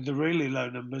really low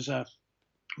numbers are,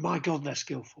 my God, they're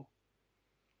skillful.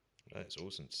 That's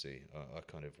awesome to see. I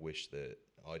kind of wish that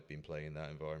I'd been playing in that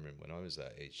environment when I was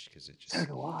that age, because it So just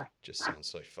do I. just sounds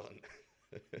so fun.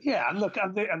 Yeah, and look,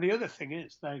 and the other thing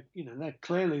is they're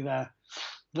clearly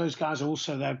those guys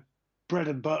also, their bread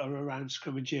and butter around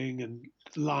scrimmaging and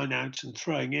line outs and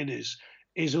throwing in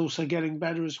is also getting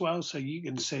better as well. So you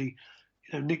can see,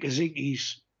 Nick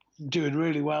Aziki's doing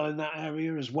really well in that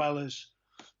area, as well as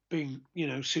being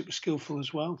super skillful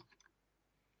as well.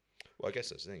 Well, I guess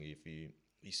that's the thing. If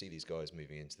you see these guys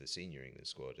moving into the senior England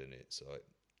squad, and it's like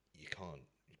you can't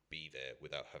be there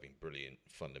without having brilliant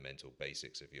fundamental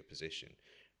basics of your position.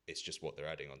 It's just what they're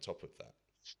adding on top of that,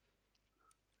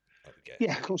 I would Yeah,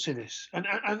 guess. of course it is, and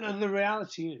the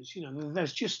reality is,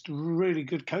 there's just really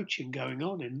good coaching going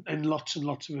on in lots and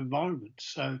lots of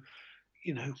environments. So,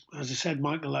 as I said,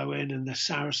 Michael Owen and the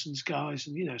Saracens guys,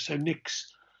 and so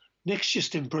Nick's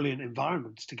just in brilliant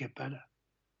environments to get better,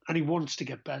 and he wants to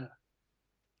get better.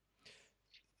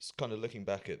 It's kind of looking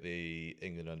back at the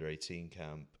England under 18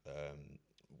 camp.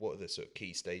 What are the sort of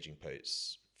key staging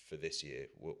posts for this year?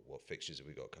 What fixtures have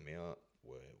we got coming up?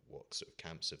 What sort of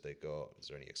camps have they got? Is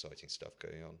there any exciting stuff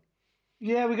going on?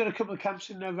 Yeah, we got a couple of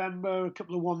camps in November, a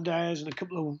couple of one days, and a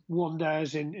couple of one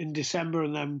days in December,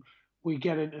 and then we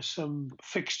get into some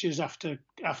fixtures after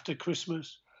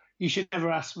Christmas. You should never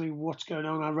ask me what's going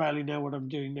on. I rarely know what I'm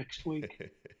doing next week.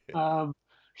 Um,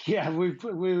 yeah,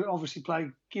 we obviously play.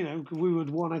 You know, we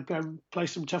would want to go and play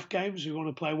some tough games. We want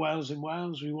to play Wales in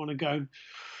Wales. We want to go and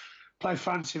play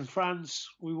France in France.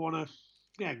 We want to,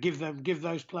 yeah, give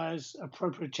those players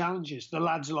appropriate challenges. The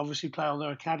lads will obviously play all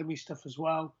their academy stuff as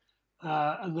well,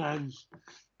 and then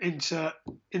into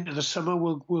the summer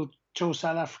we'll tour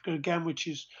South Africa again, which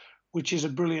is a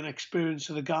brilliant experience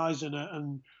for the guys and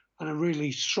a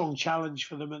really strong challenge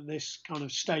for them at this kind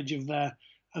of stage of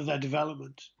their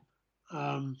development.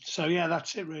 So yeah,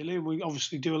 that's it really. We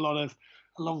obviously do a lot of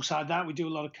alongside that. We do a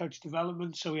lot of coach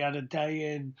development. So we had a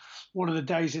day in one of the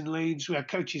days in Leeds. We had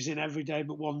coaches in every day,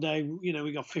 but one day, you know,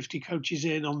 we got 50 coaches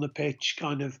in on the pitch,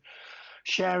 kind of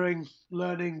sharing,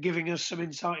 learning, giving us some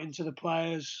insight into the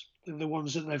players, the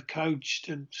ones that they've coached.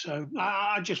 And so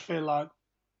I just feel like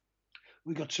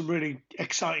we got some really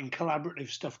exciting collaborative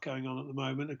stuff going on at the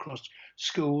moment across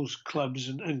schools, clubs,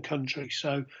 and country.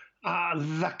 So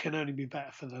that can only be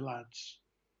better for the lads.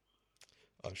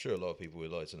 I'm sure a lot of people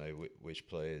would like to know which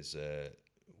players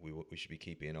we should be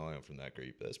keeping an eye on from that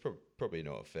group. But that's probably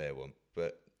not a fair one.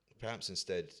 But perhaps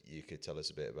instead you could tell us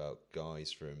a bit about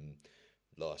guys from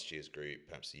last year's group,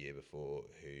 perhaps the year before,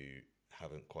 who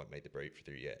haven't quite made the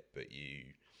breakthrough yet, but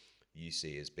you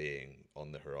see as being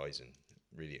on the horizon,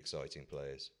 really exciting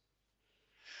players.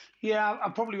 Yeah, I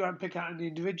probably won't pick out any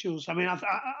individuals. I mean,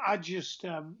 I just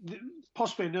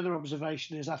possibly another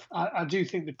observation is I do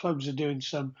think the clubs are doing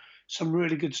some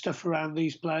really good stuff around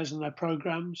these players and their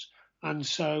programs, and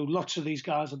so lots of these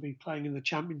guys will be playing in the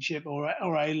Championship or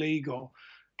A League or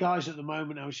guys at the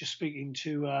moment. I was just speaking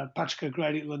to Patrick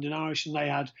O'Grady at London Irish, and they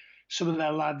had some of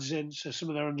their lads in, so some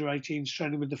of their under-18s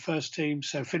training with the first team.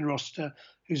 So Finn Roster,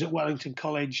 who's at Wellington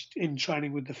College, in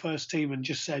training with the first team, and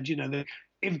just said, you know, the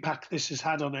impact this has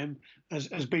had on him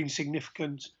has been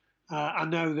significant. I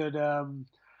know that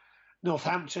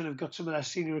Northampton have got some of their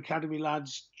senior academy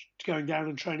lads going down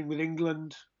and training with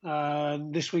England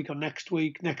this week or next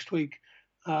week.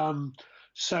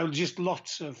 So just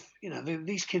lots of, you know,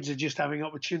 these kids are just having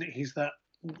opportunities that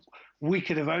we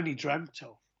could have only dreamt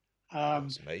of.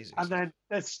 That's amazing And stuff. then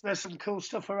there's some cool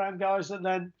stuff around guys that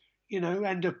then, you know,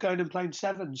 end up going and playing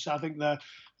sevens. So I think the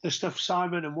stuff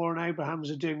Simon and Warren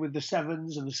Abrahams are doing with the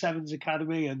sevens and the sevens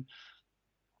academy, and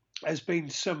has been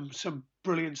some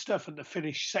brilliant stuff. And to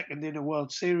finish second in a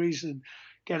World Series and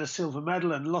get a silver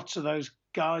medal, and lots of those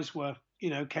guys were, you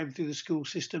know, came through the school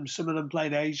system. Some of them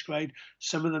played age grade,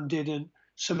 some of them didn't.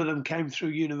 Some of them came through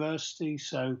university.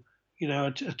 So, you know,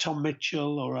 a Tom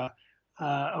Mitchell or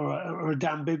a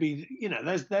Dan Bibby. You know,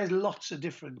 there's lots of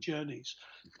different journeys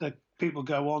that people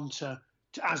go on to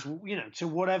as you know, to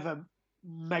whatever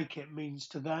make it means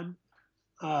to them.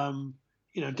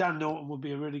 You know, Dan Norton would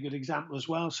be a really good example as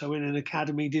well. So in an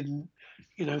academy, didn't,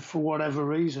 you know, for whatever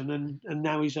reason, and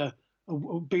now he's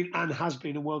been and has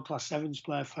been a world class sevens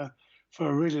player for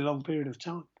a really long period of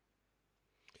time.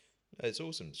 It's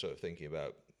awesome, sort of thinking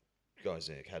about guys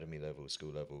at academy level,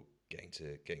 school level, getting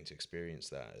to experience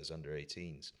that as under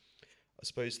 18s. I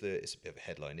suppose that it's a bit of a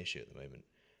headline issue at the moment,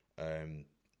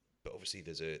 but obviously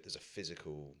there's a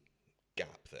physical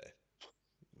gap there,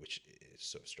 which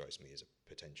sort of strikes me as a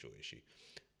potential issue.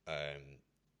 Um,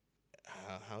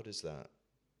 how does that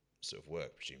sort of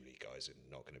work? Presumably, guys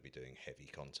are not going to be doing heavy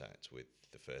contact with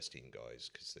the first team guys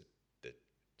because they're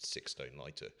 6 stone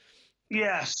lighter.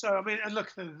 Yeah, so I mean, and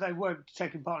look, they weren't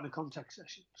taking part in a contact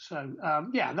session. So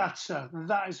yeah,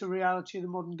 that is the reality of the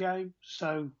modern game.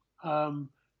 So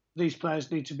these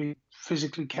players need to be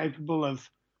physically capable of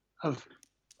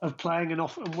playing, and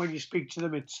often when you speak to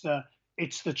them, it's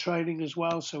the training as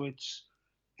well. So it's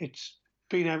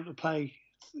being able to play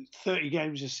 30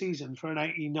 games a season for an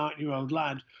 18, 19-year-old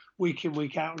lad week in,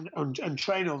 week out, and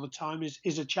train all the time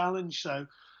is a challenge. So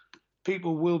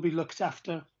people will be looked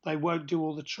after. They won't do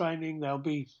all the training. They'll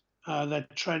be their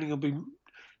training will be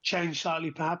changed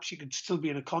slightly. Perhaps you could still be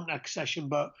in a contact session,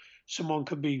 but someone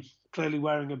could be clearly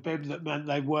wearing a bib that meant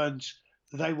they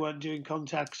weren't doing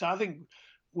contact. So I think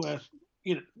we're,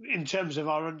 you know, in terms of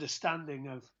our understanding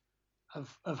of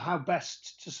how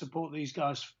best to support these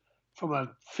guys from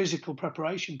a physical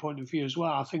preparation point of view as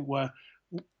well, I think we're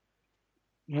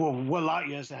light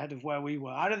years ahead of where we were.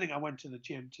 I don't think I went to the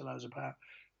gym till I was about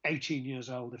 18 years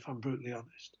old, if I'm brutally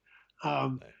honest.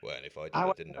 Well, and if I did,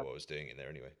 I didn't know what I was doing in there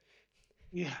anyway.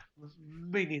 Yeah,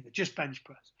 me neither. Just bench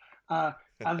press.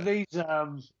 And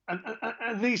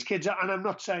these kids, and I'm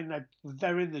not saying that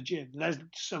they're in the gym. There's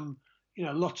some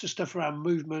lots of stuff around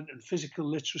movement and physical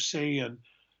literacy and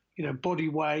body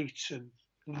weight and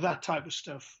that type of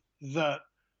stuff. That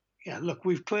look,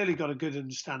 we've clearly got a good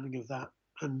understanding of that,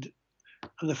 and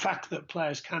the fact that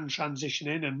players can transition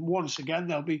in, and once again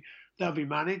they'll be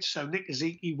managed. So Nick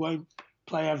Aziki won't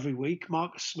play every week.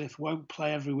 Marcus Smith won't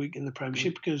play every week in the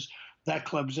Premiership because their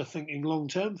clubs are thinking long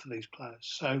term for these players.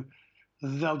 So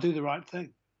they'll do the right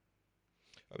thing.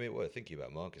 I mean, thinking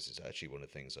about Marcus is actually one of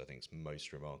the things I think is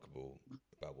most remarkable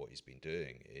about what he's been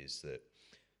doing is that,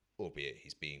 albeit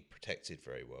he's being protected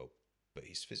very well, but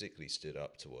he's physically stood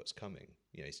up to what's coming.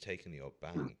 He's taken the odd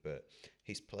bang, but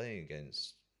he's playing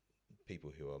against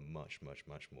people who are much, much,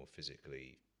 much more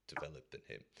physically developed than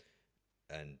him,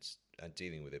 and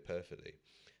dealing with it perfectly.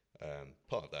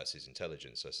 Part of that's his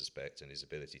intelligence, I suspect, and his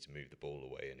ability to move the ball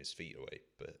away and his feet away.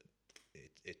 But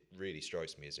it really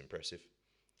strikes me as impressive.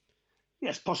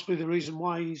 Yes, possibly the reason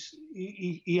why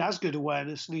he has good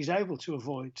awareness and he's able to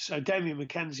avoid. So Damien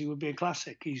McKenzie would be a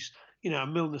classic. He's a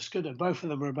Milner Scudder. Both of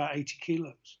them are about 80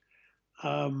 kilos.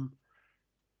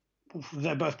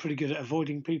 They're both pretty good at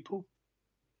avoiding people.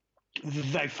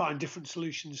 They find different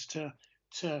solutions to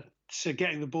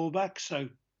getting the ball back. So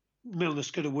Milner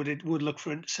Scudder would look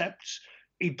for intercepts.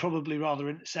 He'd probably rather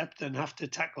intercept than have to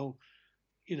tackle,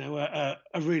 a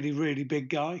really, really big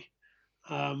guy.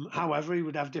 However, he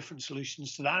would have different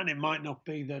solutions to that, and it might not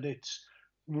be that it's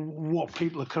what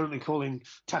people are currently calling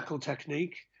tackle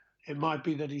technique. It might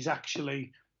be that he's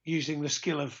actually using the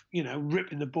skill of,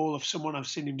 ripping the ball off someone. I've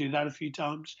seen him do that a few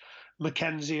times.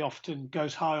 Mackenzie often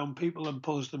goes high on people and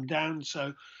pulls them down.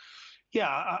 So,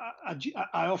 yeah,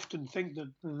 I often think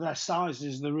that their size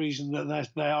is the reason that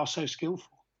they are so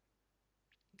skillful.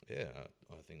 Yeah,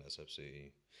 I think that's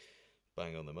absolutely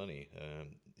bang on the money.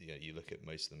 You look at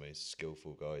most of the most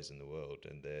skillful guys in the world,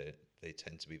 and they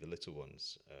tend to be the little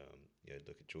ones.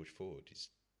 Look at George Ford. He's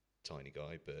a tiny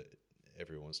guy, but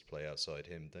everyone wants to play outside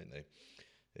him, don't they?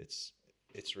 It's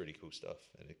really cool stuff,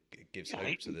 and it gives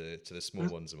hope to the small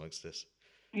ones amongst us.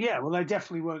 Yeah, well, they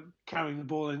definitely weren't carrying the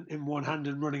ball in one hand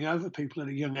and running over people at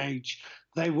a young age.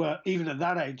 They were, even at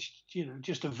that age,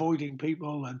 just avoiding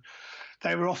people, and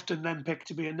they were often then picked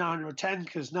to be a 9 or a 10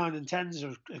 because 9 and 10s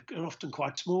are often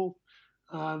quite small.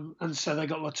 And so they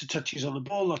got lots of touches on the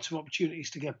ball, lots of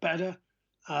opportunities to get better,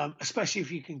 especially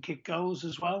if you can kick goals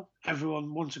as well.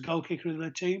 Everyone wants a goal kicker in their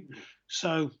team.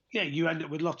 So, yeah, you end up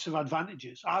with lots of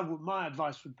advantages. My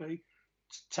advice would be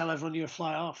to tell everyone you're a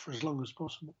fly half for as long as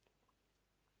possible.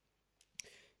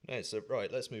 No, so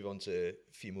right, let's move on to a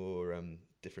few more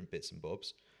different bits and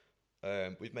bobs.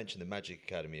 We've mentioned the Magic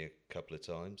Academy a couple of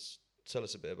times. Tell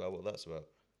us a bit about what that's about.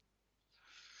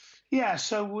 Yeah,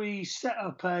 so we set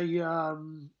up a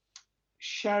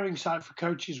sharing site for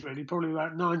coaches, really, probably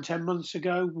about 9-10 months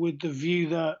ago, with the view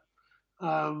that,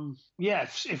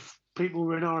 if people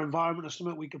were in our environment or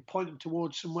something, we could point them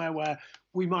towards somewhere where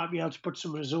we might be able to put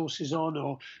some resources on,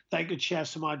 or they could share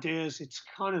some ideas. It's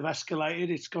kind of escalated.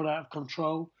 It's got out of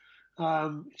control.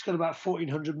 It's got about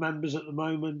 1,400 members at the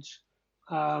moment.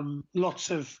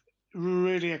 Lots of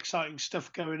really exciting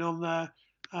stuff going on there.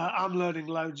 I'm learning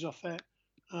loads off it.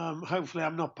 Hopefully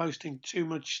I'm not posting too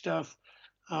much stuff.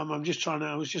 I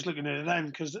was just looking at it then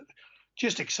because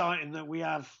just exciting that we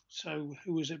have. So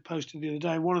who was it posted the other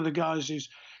day? One of the guys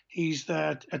he's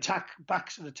the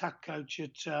backs and attack coach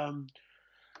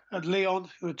at Leon,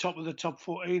 who are top of the top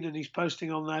 14, and he's posting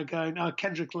on there going,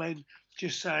 Kendrick Lynn,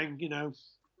 just saying,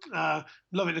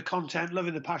 loving the content,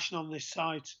 loving the passion on this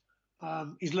site.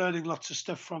 He's learning lots of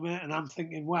stuff from it, and I'm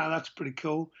thinking, wow, that's pretty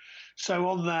cool. So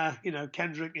on there,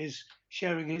 Kendrick is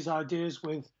sharing his ideas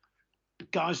with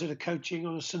guys that are coaching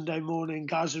on a Sunday morning,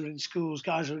 guys that are in schools,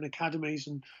 guys that are in academies,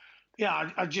 and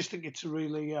I just think it's a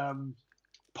really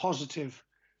positive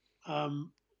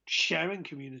sharing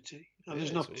community.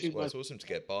 There's not too much. It's awesome to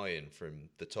get buy-in from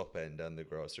the top end and the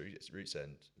grassroots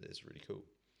end. It's really cool.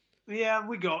 Yeah,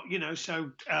 we got,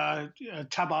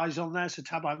 Tabai's on there. So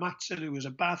Tabai Matson, who was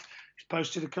a Bath, he's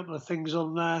posted a couple of things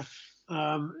on there.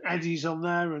 Eddie's on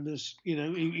there, and there's,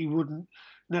 he wouldn't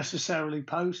necessarily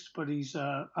post, but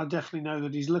I definitely know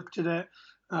that he's looked at it.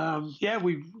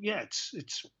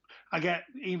 It's I get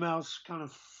emails kind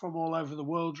of from all over the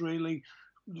world, really,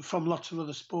 from lots of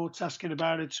other sports asking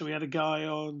about it. So we had a guy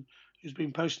on who's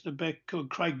been posting a bit called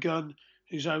Craig Gunn,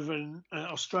 who's over in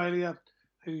Australia,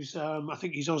 who's I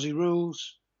think he's Aussie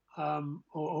Rules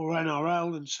or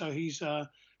NRL, and so he's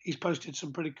posted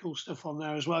some pretty cool stuff on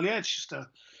there as well. Yeah, it's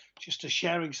just a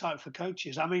sharing site for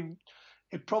coaches. I mean,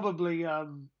 it probably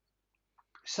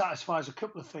satisfies a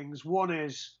couple of things. One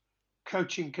is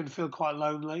coaching can feel quite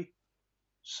lonely,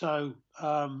 so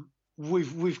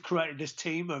we've created this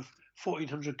team of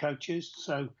 1,400 coaches.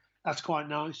 So that's quite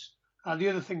nice. The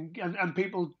other thing, and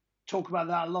people talk about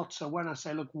that a lot. So when I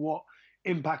say, look, what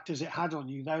impact has it had on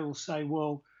you? They will say,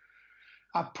 well,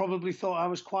 I probably thought I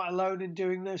was quite alone in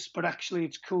doing this, but actually,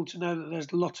 it's cool to know that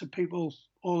there's lots of people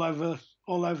all over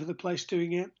the place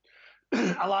doing it.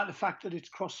 I like the fact that it's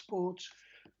cross sports,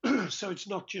 so it's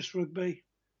not just rugby.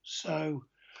 So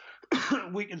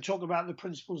we can talk about the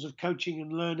principles of coaching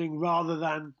and learning rather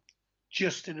than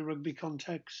just in a rugby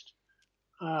context.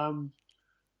 Um,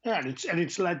 yeah, and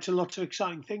it's led to lots of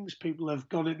exciting things. People have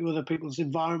gone into other people's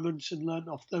environments and learned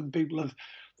off them. People have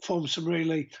formed some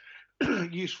really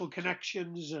useful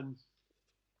connections, and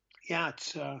yeah,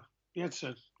 yeah,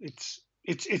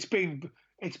 it's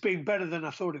been better than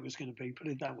I thought it was going to be. Put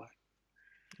it that way.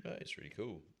 It's really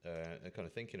cool. And kind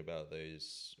of thinking about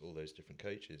all those different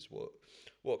coaches.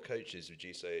 What coaches would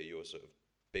you say are your sort of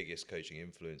biggest coaching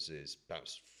influences,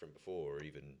 perhaps from before or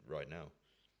even right now?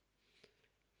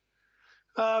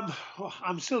 Well,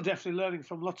 I'm still definitely learning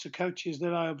from lots of coaches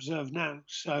that I observe now.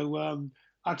 So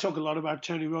I talk a lot about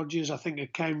Tony Rogers. I think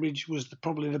at Cambridge was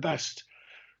probably the best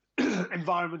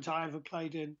environment I ever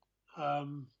played in.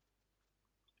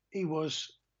 He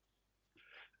was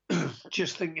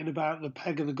just thinking about the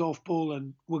peg of the golf ball,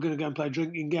 and we're going to go and play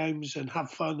drinking games and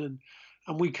have fun,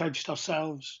 and we coached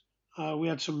ourselves. We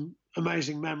had some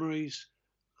amazing memories.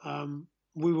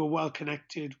 We were well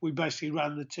connected. We basically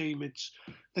ran the team. It's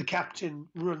the captain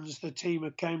runs the team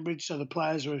at Cambridge, so the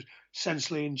players are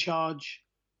essentially in charge.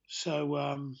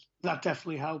 So that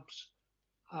definitely helps.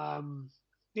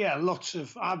 Yeah,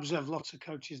 I observe lots of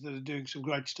coaches that are doing some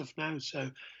great stuff now. So,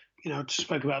 to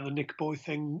spoke about the Nick Boy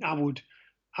thing. I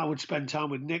would spend time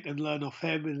with Nick and learn off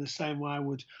him in the same way I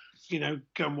would, go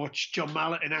and watch John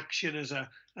Mallett in action as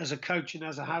a coach and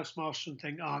as a housemaster and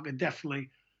think, oh, I could definitely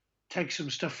take some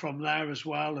stuff from there as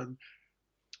well. And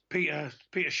Peter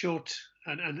Short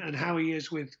and how he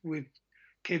is with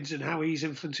kids and how he's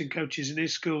influencing coaches in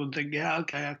his school and think, yeah,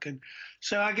 okay, I can.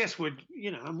 So I guess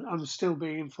I'm still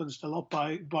being influenced a lot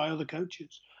by other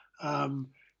coaches.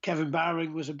 Kevin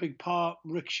Bowring was a big part.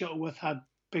 Rick Shuttleworth had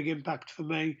big impact for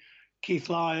me. Keith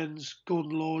Lyons,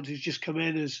 Gordon Lord, who's just come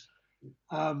in as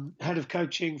head of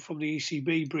coaching from the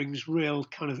ECB, brings real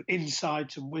kind of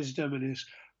insight and wisdom and is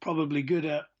probably good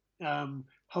at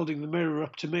holding the mirror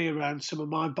up to me around some of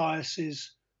my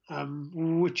biases,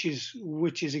 which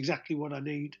is exactly what I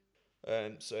need.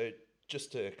 So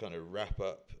just to kind of wrap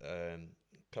up, a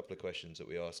couple of questions that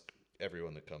we ask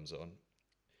everyone that comes on.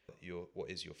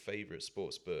 What is your favourite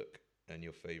sports book and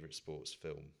your favourite sports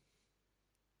film?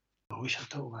 I wish I'd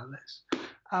thought about this.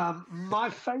 My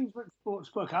favourite sports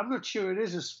book. I'm not sure it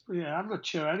is I'm not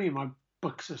sure any of my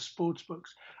books are sports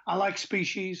books. I like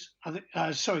Species.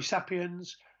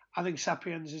 Sapiens. I think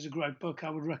Sapiens is a great book. I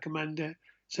would recommend it.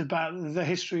 It's about the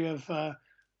history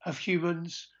of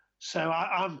humans. So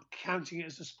I'm counting it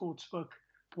as a sports book.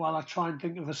 While I try and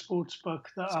think of a sports book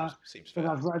Seems that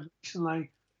fair. I've read recently.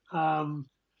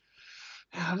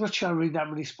 I'm not sure I read that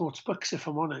many sports books, if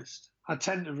I'm honest. I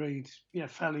tend to read,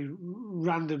 fairly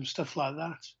random stuff like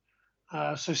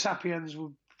that. So Sapiens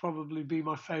would probably be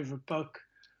my favourite book.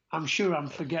 I'm sure I'm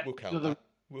forgetting We'll count another that.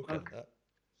 We'll count book.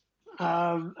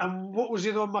 that. And what was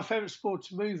the other one? My favourite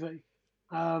sports movie.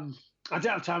 I don't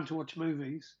have time to watch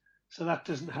movies, so that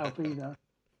doesn't help either.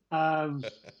 Um,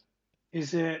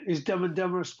 is Dumb and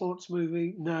Dumber a sports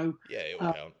movie? No. Yeah,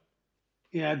 it'll count.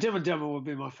 Yeah, Dumb and Dumber would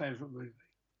be my favourite movie.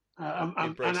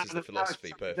 Embraces the And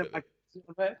philosophy perfectly.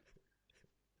 Alex,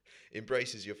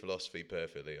 Embraces your philosophy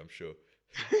perfectly, I'm sure.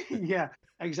 yeah,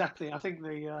 exactly. I think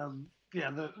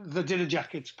the dinner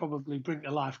jackets probably bring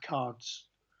to life cards.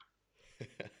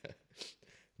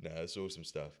 No, that's awesome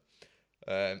stuff.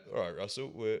 All right,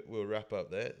 Russell, we'll wrap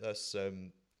up there. That's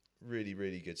really,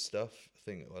 really good stuff. I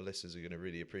think our listeners are going to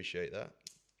really appreciate that,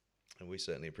 and we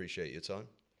certainly appreciate your time.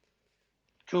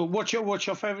 Cool. What's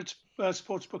your favourite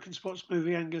sports book and sports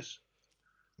movie, Angus?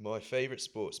 My favourite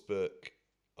sports book,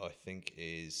 I think,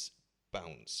 is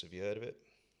Bounce. Have you heard of it?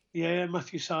 Yeah,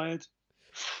 Matthew Syed.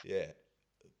 Yeah,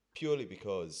 purely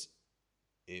because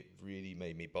it really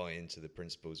made me buy into the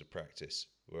principles of practice,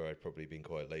 where I'd probably been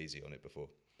quite lazy on it before.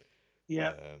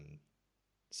 Yeah.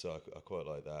 So I quite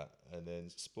like that. And then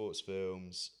sports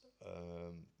films,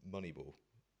 Moneyball.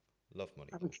 Love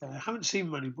Moneyball. Okay. I haven't seen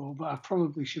Moneyball, but I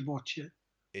probably should watch it.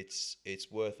 It's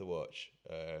worth a watch.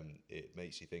 It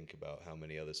makes you think about how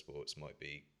many other sports might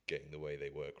be getting the way they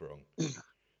work wrong.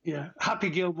 Yeah.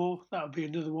 Happy Gilmore. That would be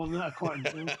another one that I quite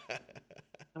enjoy.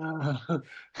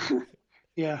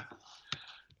 Yeah.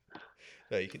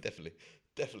 No, you can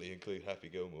definitely include Happy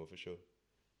Gilmore for sure.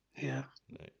 Yeah.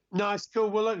 No, Nice. Cool.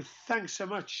 Well, look, thanks so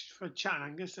much for chatting,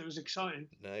 Angus. It was exciting.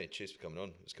 no, cheers for coming on.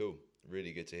 It was cool.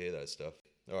 Really good to hear that stuff.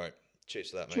 All right.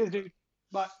 Cheers for that, mate. Cheers, dude.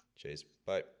 Bye. Cheers.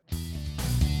 Bye.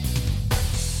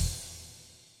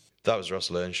 That was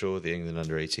Russell Earnshaw, the England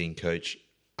under-18 coach.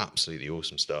 Absolutely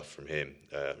awesome stuff from him.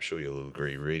 I'm sure you'll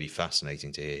agree. Really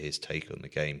fascinating to hear his take on the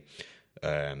game.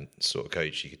 Sort of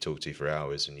coach you could talk to for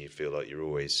hours, and you feel like you're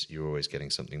always getting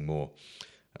something more,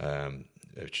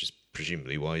 which is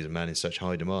presumably why he's a man in such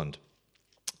high demand.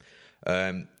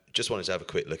 Just wanted to have a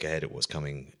quick look ahead at what's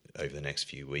coming over the next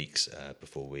few weeks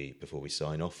before we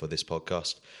sign off for this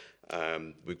podcast.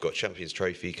 We've got Champions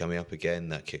Trophy coming up again.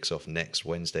 That kicks off next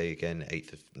Wednesday again.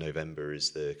 8th of November is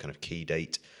the kind of key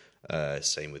date.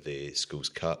 Same with the Schools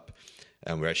Cup.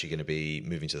 And we're actually going to be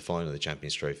moving to the final of the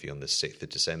Champions Trophy on the 6th of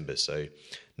December. So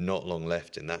not long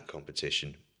left in that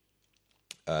competition.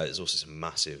 There's also some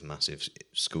massive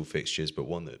school fixtures, but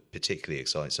one that particularly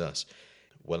excites us.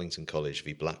 Wellington College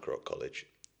v Blackrock College,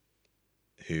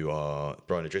 who are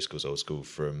Brian O'Driscoll's old school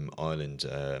from Ireland,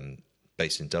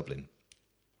 based in Dublin.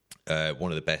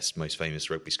 One of the best, most famous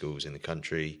rugby schools in the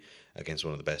country against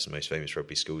one of the best and most famous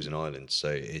rugby schools in Ireland. So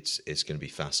it's going to be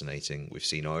fascinating. We've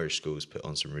seen Irish schools put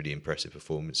on some really impressive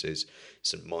performances.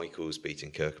 St Michael's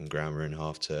beating Kirkham Grammar in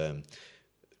half-term.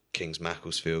 King's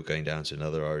Macclesfield going down to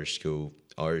another Irish school.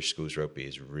 Irish schools rugby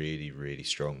is really, really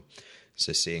strong.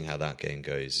 So seeing how that game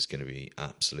goes is going to be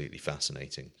absolutely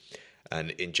fascinating.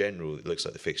 And in general, it looks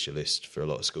like the fixture list for a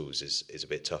lot of schools is a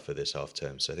bit tougher this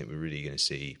half-term. So I think we're really going to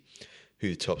see who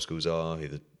the top schools are,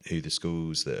 who the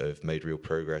schools that have made real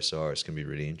progress are. It's going to be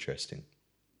really interesting.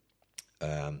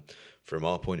 From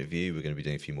our point of view, we're going to be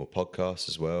doing a few more podcasts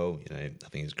as well. You know, I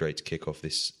think it's great to kick off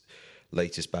this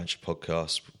latest batch of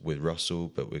podcasts with Russell,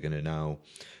 but we're going to now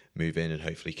move in and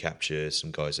hopefully capture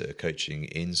some guys that are coaching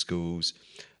in schools.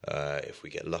 If we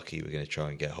get lucky, we're going to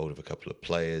try and get hold of a couple of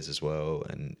players as well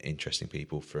and interesting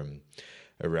people from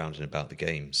around and about the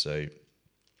game. So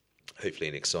hopefully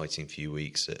an exciting few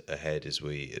weeks ahead as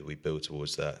we build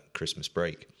towards that Christmas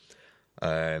break.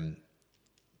 Hope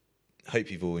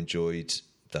you've all enjoyed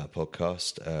that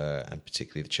podcast, and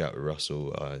particularly the chat with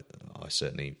Russell. I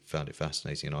certainly found it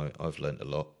fascinating, and I've learnt a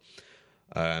lot.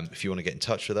 If you want to get in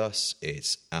touch with us,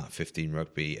 it's at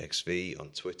 15RugbyXV on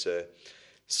Twitter.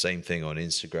 Same thing on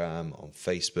Instagram, on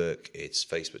Facebook. It's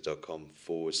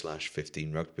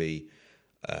facebook.com/15rugby.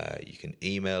 You can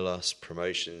email us,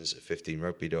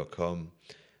 promotions@15rugby.com.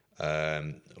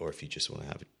 Or if you just want to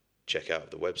have a check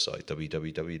out the website,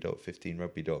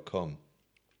 www.15rugby.com.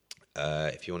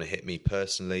 If you want to hit me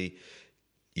personally,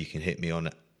 you can hit me on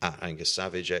at Angus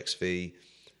Savage XV.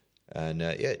 And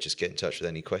just get in touch with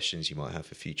any questions you might have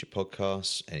for future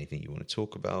podcasts, anything you want to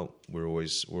talk about. We're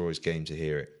always game to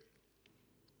hear it.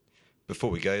 Before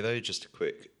we go, though, just a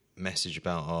quick message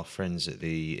about our friends at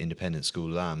the Independent School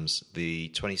Lambs. The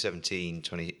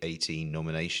 2017-2018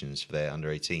 nominations for their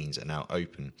under-18s are now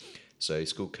open. So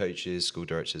school coaches, school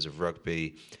directors of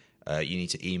rugby, you need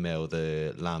to email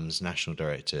the Lambs National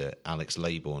Director, Alex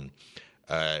Laybourne,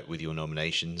 with your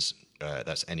nominations.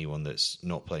 That's anyone that's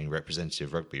not playing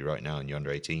representative rugby right now in your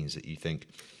under-18s that you think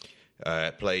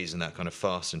plays in that kind of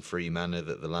fast and free manner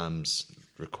that the Lambs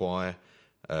require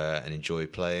and enjoy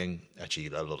playing. Actually,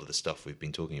 a lot of the stuff we've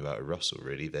been talking about with Russell,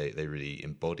 really, they really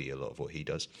embody a lot of what he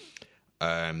does.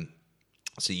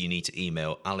 So you need to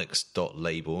email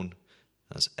alex.laybourne,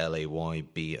 that's LAYBOURNE,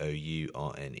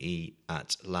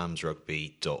 at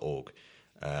lambsrugby.org.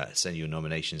 Send your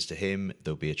nominations to him.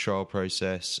 There'll be a trial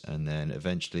process, and then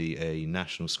eventually a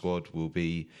national squad will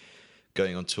be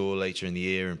going on tour later in the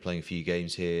year and playing a few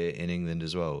games here in England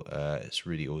as well. It's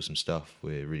really awesome stuff.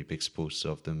 We're really big supporters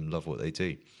of them, love what they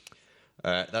do.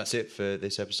 That's it for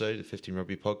this episode of 15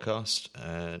 Rugby Podcast.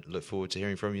 Look forward to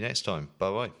hearing from you next time.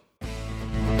 Bye-bye.